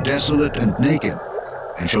make her desolate and naked,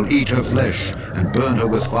 and shall eat her flesh, and burn her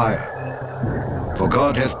with fire. For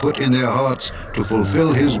God hath put in their hearts to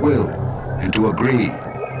fulfill his will, and to agree,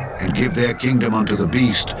 and give their kingdom unto the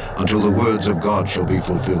beast, until the words of God shall be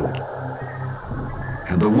fulfilled.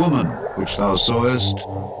 And the woman which thou sawest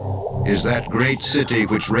is that great city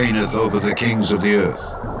which reigneth over the kings of the earth.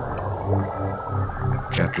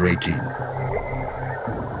 Chapter 18.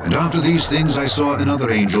 And after these things I saw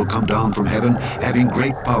another angel come down from heaven, having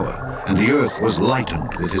great power, and the earth was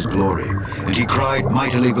lightened with his glory. And he cried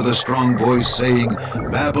mightily with a strong voice, saying,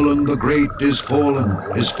 Babylon the great is fallen,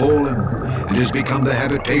 and is become the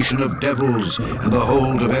habitation of devils, and the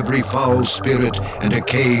hold of every foul spirit, and a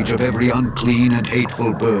cage of every unclean and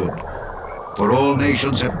hateful bird. For all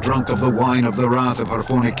nations have drunk of the wine of the wrath of her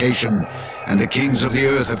fornication, and the kings of the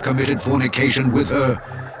earth have committed fornication with her,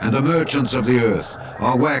 and the merchants of the earth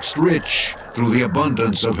are waxed rich through the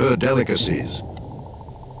abundance of her delicacies.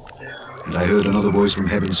 And I heard another voice from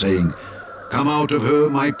heaven saying, Come out of her,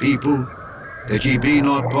 my people, that ye be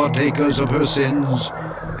not partakers of her sins,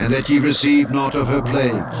 and that ye receive not of her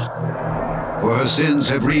plagues. For her sins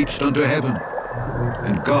have reached unto heaven,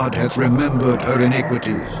 and God hath remembered her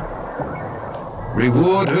iniquities.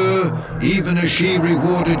 Reward her even as she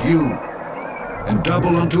rewarded you, and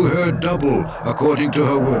double unto her double according to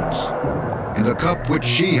her works. And the cup which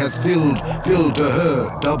she hath filled, fill to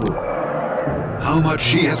her double. How much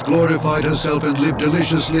she hath glorified herself and lived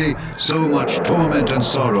deliciously, so much torment and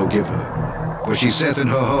sorrow give her. For she saith in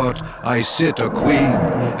her heart, I sit a queen,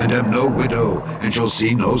 and am no widow, and shall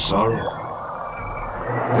see no sorrow.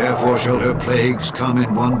 Therefore shall her plagues come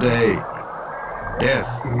in one day, death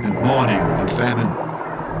and mourning and famine,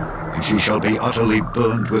 and she shall be utterly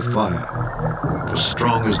burned with fire. For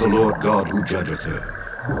strong is the Lord God who judgeth her.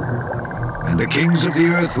 And the kings of the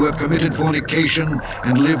earth who have committed fornication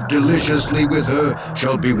and lived deliciously with her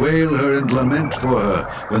shall bewail her and lament for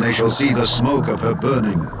her when they shall see the smoke of her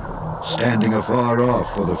burning, standing afar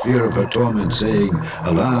off for the fear of her torment, saying,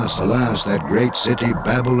 Alas, alas, that great city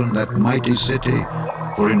Babylon, that mighty city,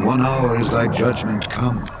 for in 1 hour is thy judgment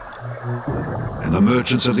come. And the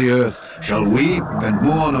merchants of the earth shall weep and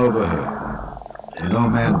mourn over her, for no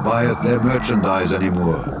man buyeth their merchandise any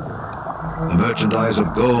more. The merchandise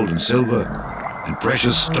of gold and silver, and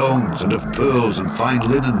precious stones, and of pearls, and fine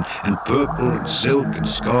linen, and purple, and silk, and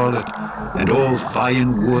scarlet, and all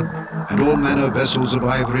fine wood, and all manner vessels of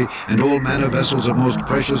ivory, and all manner vessels of most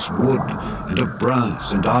precious wood, and of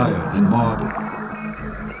brass, and iron, and marble,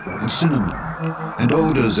 and cinnamon, and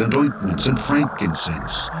odors, and ointments, and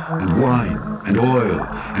frankincense, and wine, and oil,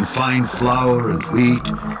 and fine flour, and wheat,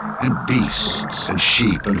 and beasts, and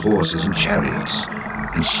sheep, and horses, and chariots,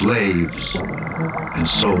 and slaves, and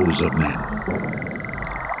souls of men.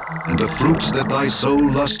 And the fruits that thy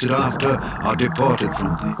soul lusted after are departed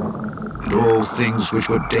from thee, and all things which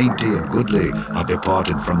were dainty and goodly are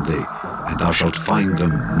departed from thee, and thou shalt find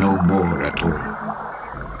them no more at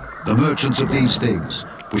all. The merchants of these things,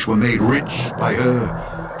 which were made rich by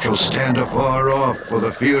her, shall stand afar off for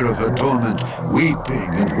the fear of her torment,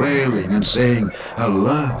 weeping and wailing, and saying,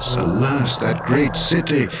 Alas, alas, that great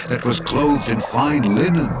city that was clothed in fine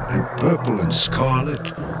linen, and purple and scarlet,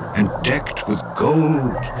 and decked with gold,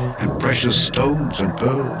 and precious stones and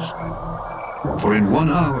pearls. For in 1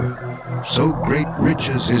 hour so great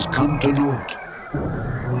riches is come to naught.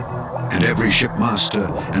 And every shipmaster,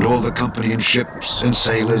 and all the company in ships, and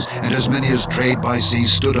sailors, and as many as trade by sea,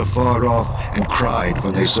 stood afar off, and cried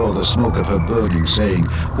when they saw the smoke of her burning, saying,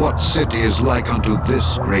 What city is like unto this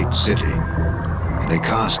great city? And They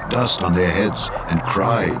cast dust on their heads and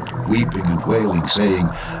cried, weeping and wailing, saying,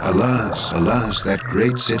 Alas, alas, that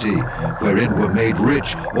great city, wherein were made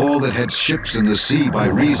rich all that had ships in the sea by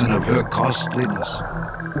reason of her costliness.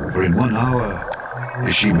 For in 1 hour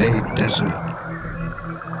is she made desolate.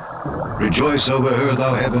 Rejoice over her,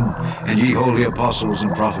 thou heaven, and ye holy apostles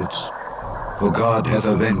and prophets, for God hath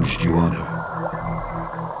avenged you on her.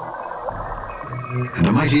 And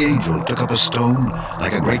a mighty angel took up a stone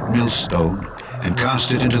like a great millstone, and cast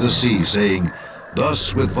it into the sea, saying,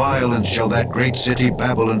 Thus with violence shall that great city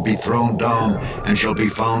Babylon be thrown down, and shall be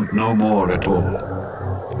found no more at all.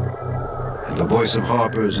 And the voice of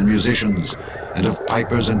harpers and musicians, and of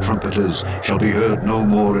pipers and trumpeters, shall be heard no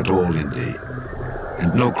more at all in thee.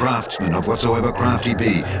 And no craftsman of whatsoever craft he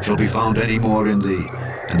be shall be found any more in thee,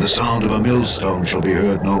 and the sound of a millstone shall be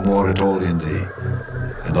heard no more at all in thee.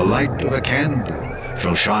 And the light of a candle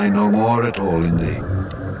shall shine no more at all in thee,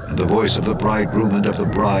 and the voice of the bridegroom and of the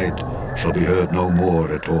bride shall be heard no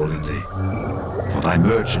more at all in thee. For thy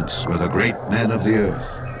merchants were the great men of the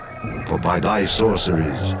earth, for by thy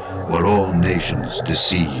sorceries were all nations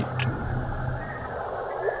deceived.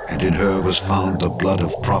 And in her was found the blood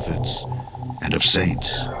of prophets, and of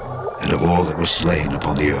saints, and of all that were slain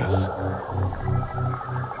upon the earth.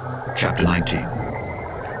 Chapter 19.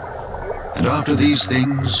 And after these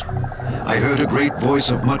things, I heard a great voice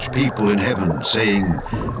of much people in heaven, saying,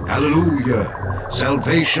 Hallelujah!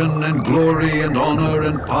 Salvation and glory and honor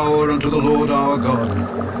and power unto the Lord our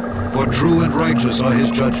God. For true and righteous are his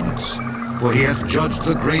judgments. For he hath judged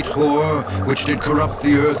the great whore, which did corrupt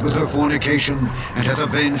the earth with her fornication, and hath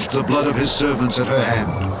avenged the blood of his servants at her hand.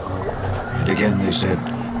 And again they said,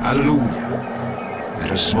 Hallelujah! And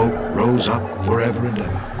her smoke rose up forever and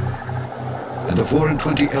ever. And the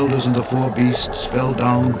 24 elders and the 4 beasts fell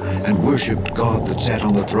down and worshipped God that sat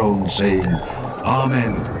on the throne, saying,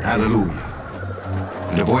 Amen, Hallelujah.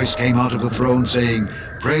 And a voice came out of the throne, saying,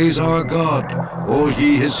 Praise our God, all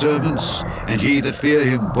ye his servants, and ye that fear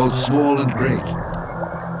him, both small and great.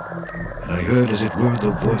 And I heard as it were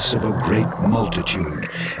the voice of a great multitude,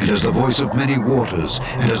 and as the voice of many waters,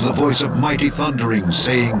 and as the voice of mighty thunderings,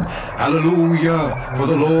 saying, Hallelujah, for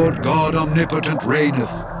the Lord God omnipotent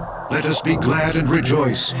reigneth. Let us be glad and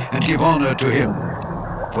rejoice, and give honor to him.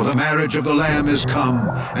 For the marriage of the Lamb is come,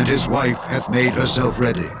 and his wife hath made herself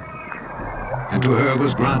ready. And to her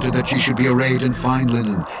was granted that she should be arrayed in fine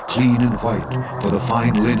linen, clean and white, for the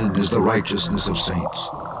fine linen is the righteousness of saints.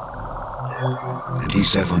 And he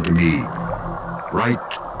saith unto me, Write,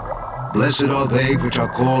 Blessed are they which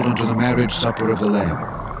are called unto the marriage supper of the Lamb.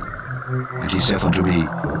 And he saith unto me,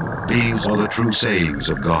 These are the true sayings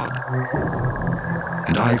of God.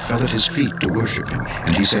 And I fell at his feet to worship him.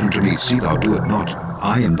 And he said unto me, See thou do it not.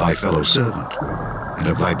 I am thy fellow servant, and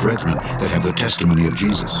of thy brethren that have the testimony of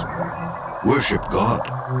Jesus. Worship God,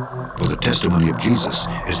 for the testimony of Jesus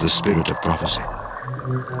is the spirit of prophecy.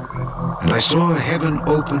 And I saw heaven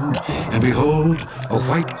opened, and behold, a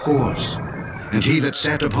white horse, and he that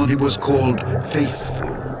sat upon him was called Faithful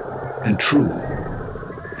and True,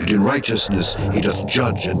 and in righteousness he doth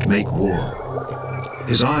judge and make war.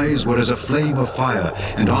 His eyes were as a flame of fire,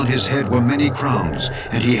 and on his head were many crowns,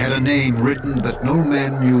 and he had a name written that no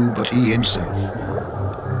man knew but he himself.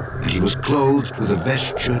 And he was clothed with a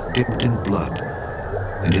vesture dipped in blood,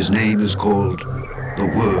 and his name is called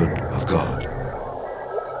the Word of God.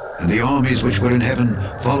 And the armies which were in heaven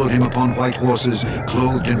followed him upon white horses,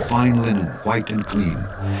 clothed in fine linen, white and clean.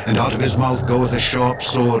 And out of his mouth goeth a sharp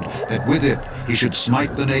sword, that with it he should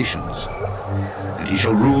smite the nations. And he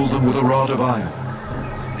shall rule them with a rod of iron.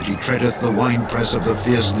 And he treadeth the winepress of the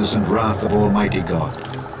fierceness and wrath of Almighty God.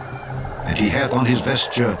 And he hath on his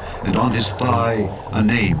vesture and on his thigh a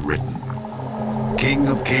name written, King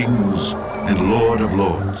of Kings and Lord of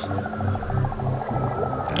Lords.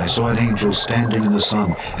 And I saw an angel standing in the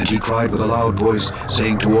sun, and he cried with a loud voice,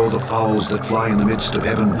 saying to all the fowls that fly in the midst of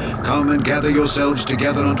heaven, Come and gather yourselves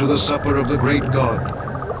together unto the supper of the great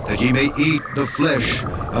God, that ye may eat the flesh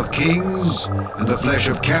of kings, and the flesh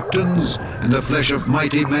of captains, and the flesh of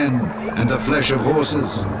mighty men, and the flesh of horses,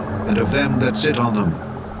 and of them that sit on them,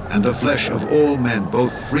 and the flesh of all men,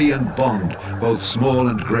 both free and bond, both small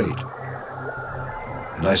and great.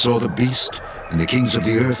 And I saw the beast, and the kings of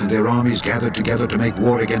the earth and their armies gathered together to make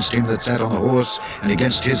war against him that sat on the horse, and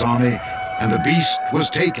against his army, and the beast was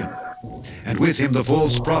taken, and with him the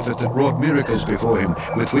false prophet that wrought miracles before him,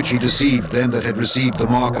 with which he deceived them that had received the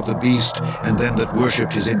mark of the beast, and them that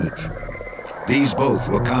worshipped his image. These both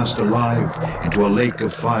were cast alive into a lake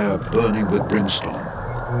of fire burning with brimstone.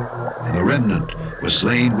 And the remnant was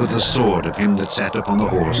slain with the sword of him that sat upon the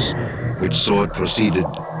horse, which sword proceeded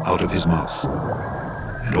out of his mouth.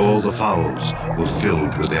 and all the fowls were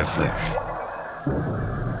filled with their flesh.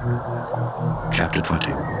 Chapter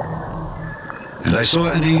 20. And I saw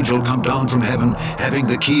an angel come down from heaven, having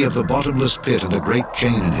the key of the bottomless pit and a great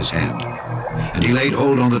chain in his hand. And he laid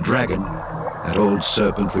hold on the dragon, that old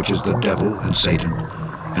serpent which is the devil and Satan,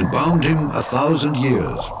 and bound him 1,000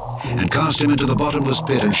 years, and cast him into the bottomless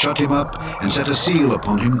pit, and shut him up, and set a seal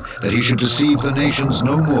upon him, that he should deceive the nations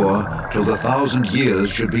no more, till the 1,000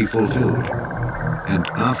 years should be fulfilled. And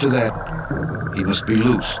after that he must be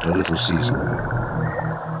loosed a little season.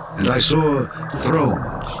 And I saw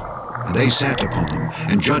thrones, and they sat upon them,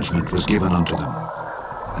 and judgment was given unto them.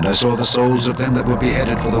 And I saw the souls of them that were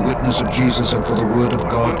beheaded for the witness of Jesus and for the word of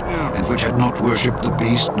God, and which had not worshipped the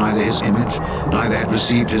beast, neither his image, neither had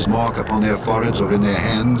received his mark upon their foreheads or in their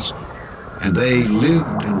hands. And they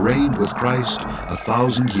lived and reigned with Christ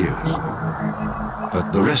 1,000 years.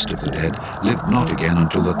 But the rest of the dead lived not again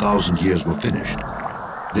until the 1,000 years were finished.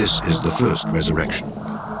 This is the first resurrection.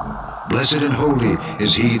 Blessed and holy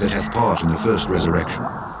is he that hath part in the first resurrection.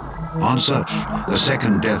 On such the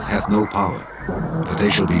second death hath no power, but they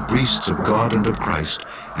shall be priests of God and of Christ,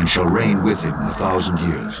 and shall reign with him 1,000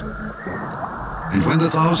 years. And when the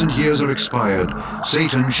 1,000 years are expired,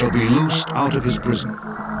 Satan shall be loosed out of his prison,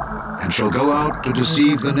 and shall go out to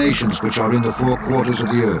deceive the nations which are in the four quarters of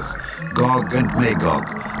the earth, Gog and Magog,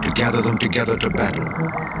 to gather them together to battle,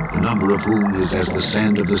 the number of whom is as the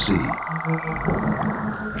sand of the sea.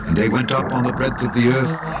 And they went up on the breadth of the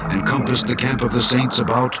earth, and compassed the camp of the saints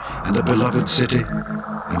about, and the beloved city,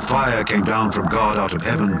 and fire came down from God out of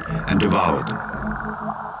heaven, and devoured them.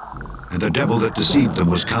 And the devil that deceived them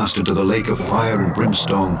was cast into the lake of fire and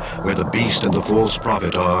brimstone, where the beast and the false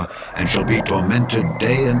prophet are, and shall be tormented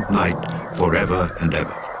day and night forever and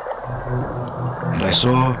ever. And I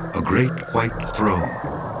saw a great white throne,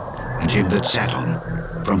 and him that sat on it,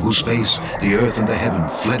 from whose face the earth and the heaven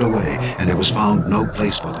fled away, and there was found no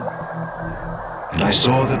place for them. And I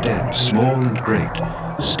saw the dead, small and great,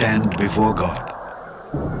 stand before God.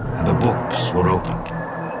 And the books were opened.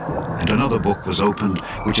 And another book was opened,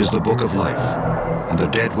 which is the book of life. And the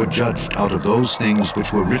dead were judged out of those things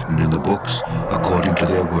which were written in the books, according to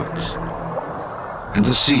their works. And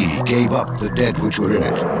the sea gave up the dead which were in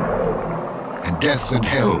it. And death and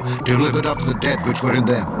hell delivered up the dead which were in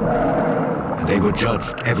them. And they were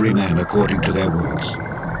judged, every man according to their works.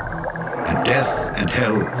 And death and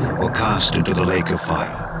hell were cast into the lake of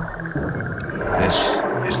fire. This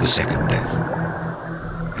is the second death.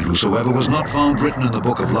 And whosoever was not found written in the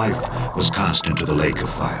book of life was cast into the lake of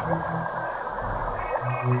fire.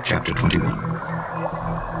 Chapter 21.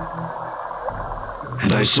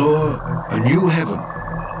 And I saw a new heaven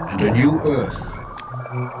and a new earth,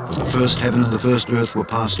 for the first heaven and the first earth were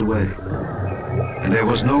passed away, and there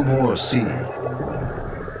was no more sea.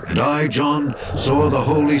 And I, John, saw the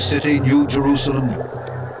holy city, New Jerusalem,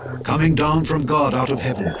 coming down from God out of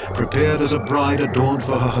heaven, prepared as a bride adorned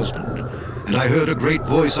for her husband. And I heard a great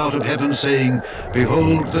voice out of heaven saying,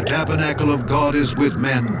 Behold, the tabernacle of God is with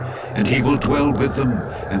men, and he will dwell with them,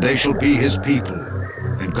 and they shall be his people.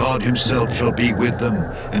 And God himself shall be with them,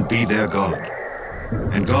 and be their God.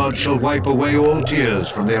 And God shall wipe away all tears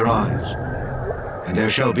from their eyes. And there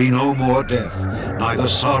shall be no more death, neither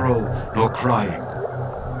sorrow nor crying,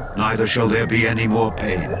 neither shall there be any more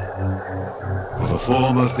pain. For the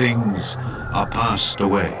former things are passed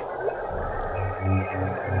away.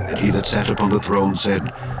 And he that sat upon the throne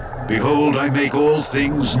said, Behold, I make all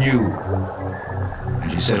things new.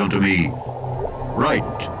 And he said unto me, Write,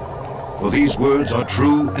 for these words are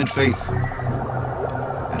true and faithful.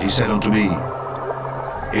 And he said unto me,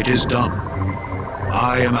 It is done.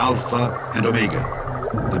 I am Alpha and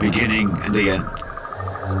Omega, the beginning and the end.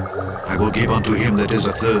 I will give unto him that is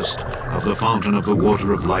athirst of the fountain of the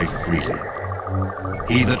water of life freely.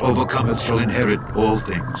 He that overcometh shall inherit all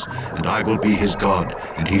things, and I will be his God,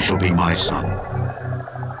 and he shall be my son.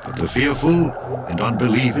 But the fearful and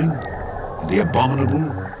unbelieving, and the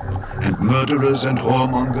abominable, and murderers, and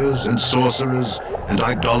whoremongers, and sorcerers, and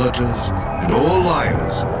idolaters, and all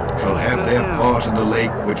liars shall have their part in the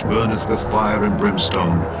lake which burneth with fire and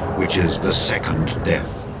brimstone, which is the second death.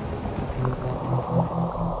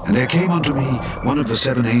 And there came unto me one of the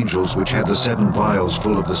 7 angels which had the 7 vials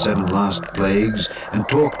full of the 7 last plagues, and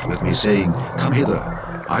talked with me, saying, Come hither,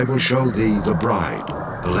 I will show thee the bride,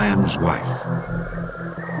 the Lamb's wife.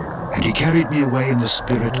 And he carried me away in the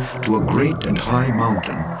spirit to a great and high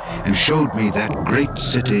mountain, and showed me that great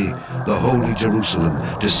city, the holy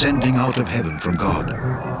Jerusalem, descending out of heaven from God,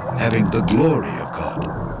 having the glory of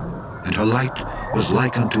God. And her light was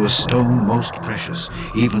like unto a stone most precious,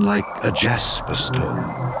 even like a jasper stone,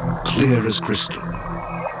 clear as crystal.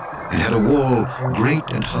 and had a wall great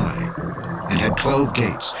and high, and had 12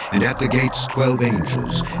 gates, and at the gates 12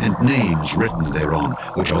 angels, and names written thereon,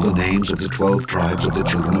 which are the names of the 12 tribes of the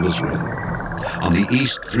children of Israel. On the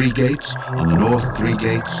east 3 gates, on the north 3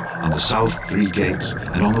 gates, on the south 3 gates,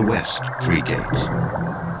 and on the west 3 gates.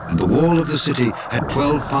 And the wall of the city had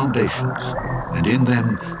 12 foundations, and in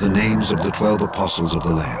them the names of the 12 apostles of the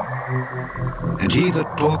Lamb. And he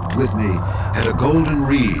that talked with me had a golden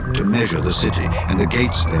reed to measure the city, and the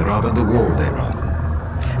gates thereof, and the wall thereof.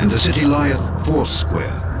 And the city lieth 80,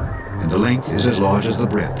 and the length is as large as the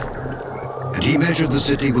breadth. And he measured the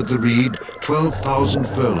city with the reed 12,000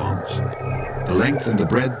 furlongs. The length and the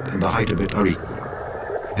breadth and the height of it are equal.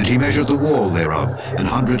 And he measured the wall thereof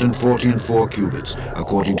 144 cubits,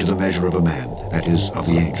 according to the measure of a man, that is, of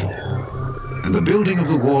the angel. And the building of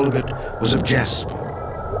the wall of it was of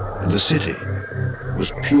jasper, and the city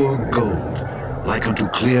was pure gold, like unto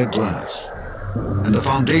clear glass. And the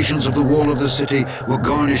foundations of the wall of the city were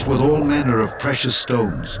garnished with all manner of precious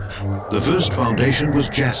stones. The first foundation was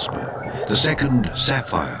jasper, the second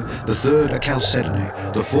sapphire, the third a chalcedony,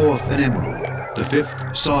 the fourth an emerald, the fifth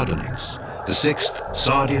sardonyx, the sixth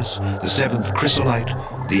sardius, the seventh chrysolite,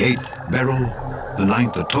 the eighth beryl, the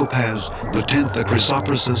ninth a topaz, the 10th a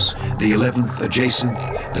chrysoprasus, the 11th a jacinth,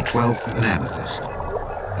 the 12th an amethyst.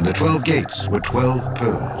 And the 12 gates were 12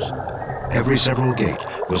 pearls. Every several gate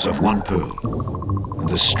was of 1 pearl. And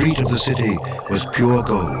the street of the city was pure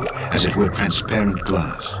gold, as it were transparent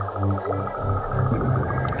glass.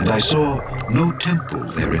 And I saw no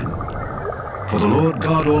temple therein, for the Lord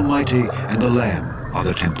God Almighty and the Lamb are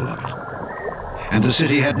the temple of it. And the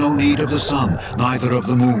city had no need of the sun, neither of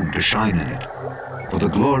the moon to shine in it, for the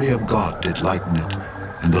glory of God did lighten it,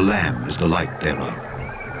 and the Lamb is the light thereof.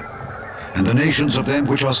 And the nations of them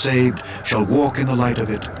which are saved shall walk in the light of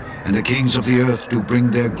it, and the kings of the earth do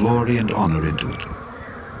bring their glory and honor into it.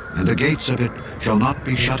 And the gates of it shall not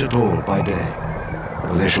be shut at all by day,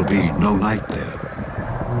 for there shall be no night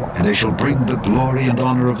there. And they shall bring the glory and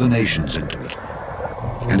honor of the nations into it.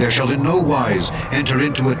 And there shall in no wise enter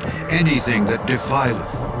into it anything that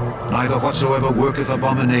defileth, neither whatsoever worketh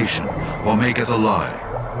abomination, or maketh a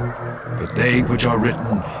lie, but they which are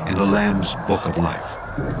written in the Lamb's book of life.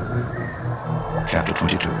 Chapter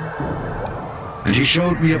 22. And he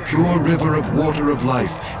showed me a pure river of water of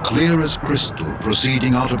life, clear as crystal,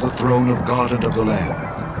 proceeding out of the throne of God and of the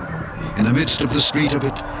Lamb. In the midst of the street of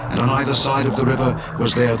it, and on either side of the river,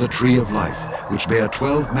 was there the tree of life, which bare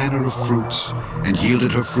 12 manner of fruits, and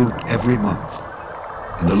yielded her fruit every month.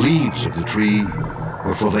 And the leaves of the tree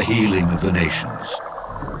were for the healing of the nations.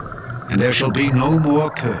 And there shall be no more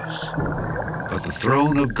curse, but the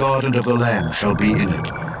throne of God and of the Lamb shall be in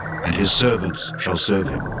it, and his servants shall serve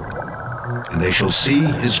him. And they shall see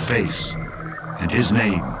his face, and his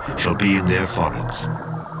name shall be in their foreheads.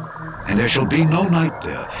 And there shall be no night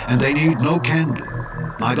there, and they need no candle,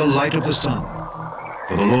 neither light of the sun.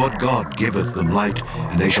 For the Lord God giveth them light,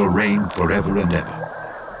 and they shall reign forever and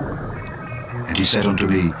ever. And he said unto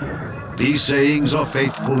me, These sayings are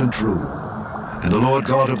faithful and true. And the Lord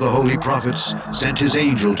God of the holy prophets sent his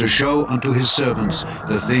angel to show unto his servants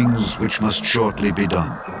the things which must shortly be done.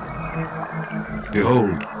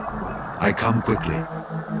 Behold, I come quickly.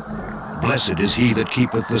 Blessed is he that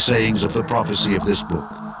keepeth the sayings of the prophecy of this book.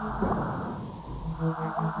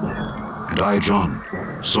 And I, John,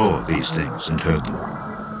 saw these things and heard them.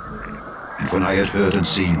 And when I had heard and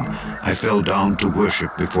seen, I fell down to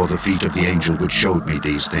worship before the feet of the angel which showed me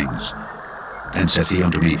these things. Then saith he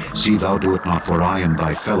unto me, See thou do it not, for I am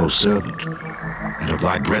thy fellow servant, and of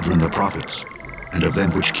thy brethren the prophets, and of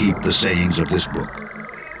them which keep the sayings of this book.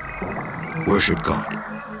 Worship God.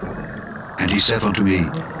 And he saith unto me,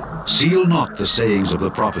 Seal not the sayings of the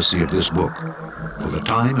prophecy of this book, for the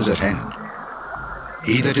time is at hand.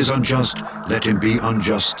 He that is unjust, let him be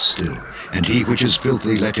unjust still, and he which is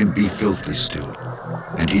filthy, let him be filthy still.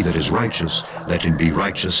 And he that is righteous, let him be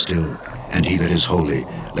righteous still, and he that is holy,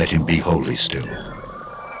 let him be holy still.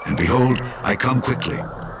 And behold, I come quickly,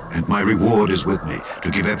 and my reward is with me, to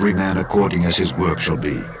give every man according as his work shall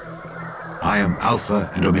be. I am Alpha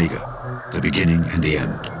and Omega, the beginning and the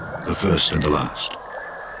end, the first and the last.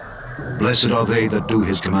 Blessed are they that do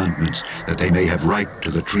his commandments, that they may have right to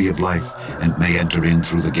the tree of life, and may enter in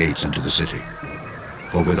through the gates into the city.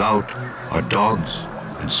 For without are dogs,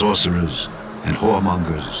 and sorcerers, and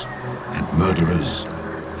whoremongers, and murderers,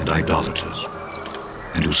 and idolaters,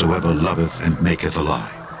 and whosoever loveth and maketh a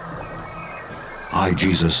lie. I,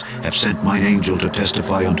 Jesus, have sent mine angel to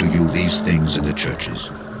testify unto you these things in the churches.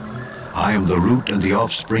 I am the root and the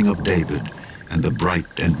offspring of David, and the bright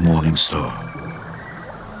and morning star.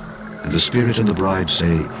 And the Spirit and the bride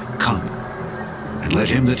say, Come. And let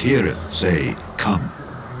him that heareth say, Come.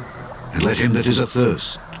 And let him that is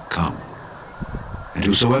athirst come. And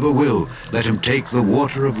whosoever will, let him take the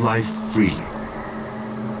water of life freely.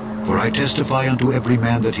 For I testify unto every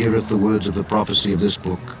man that heareth the words of the prophecy of this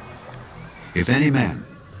book, if any man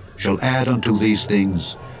shall add unto these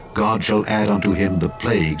things, God shall add unto him the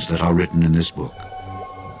plagues that are written in this book.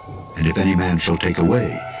 And if any man shall take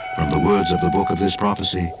away from the words of the book of this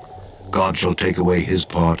prophecy, God shall take away his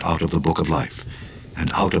part out of the book of life,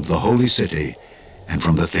 and out of the holy city, and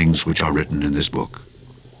from the things which are written in this book.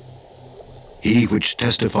 He which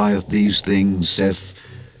testifieth these things saith,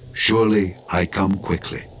 Surely I come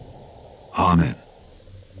quickly. Amen.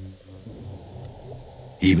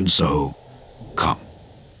 Even so, come,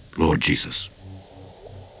 Lord Jesus.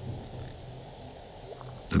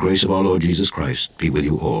 The grace of our Lord Jesus Christ be with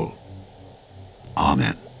you all.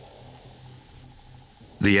 Amen.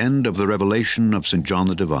 The end of the revelation of St. John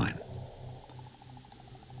the Divine.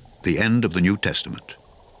 The end of the New Testament.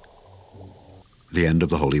 The end of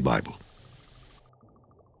the Holy Bible.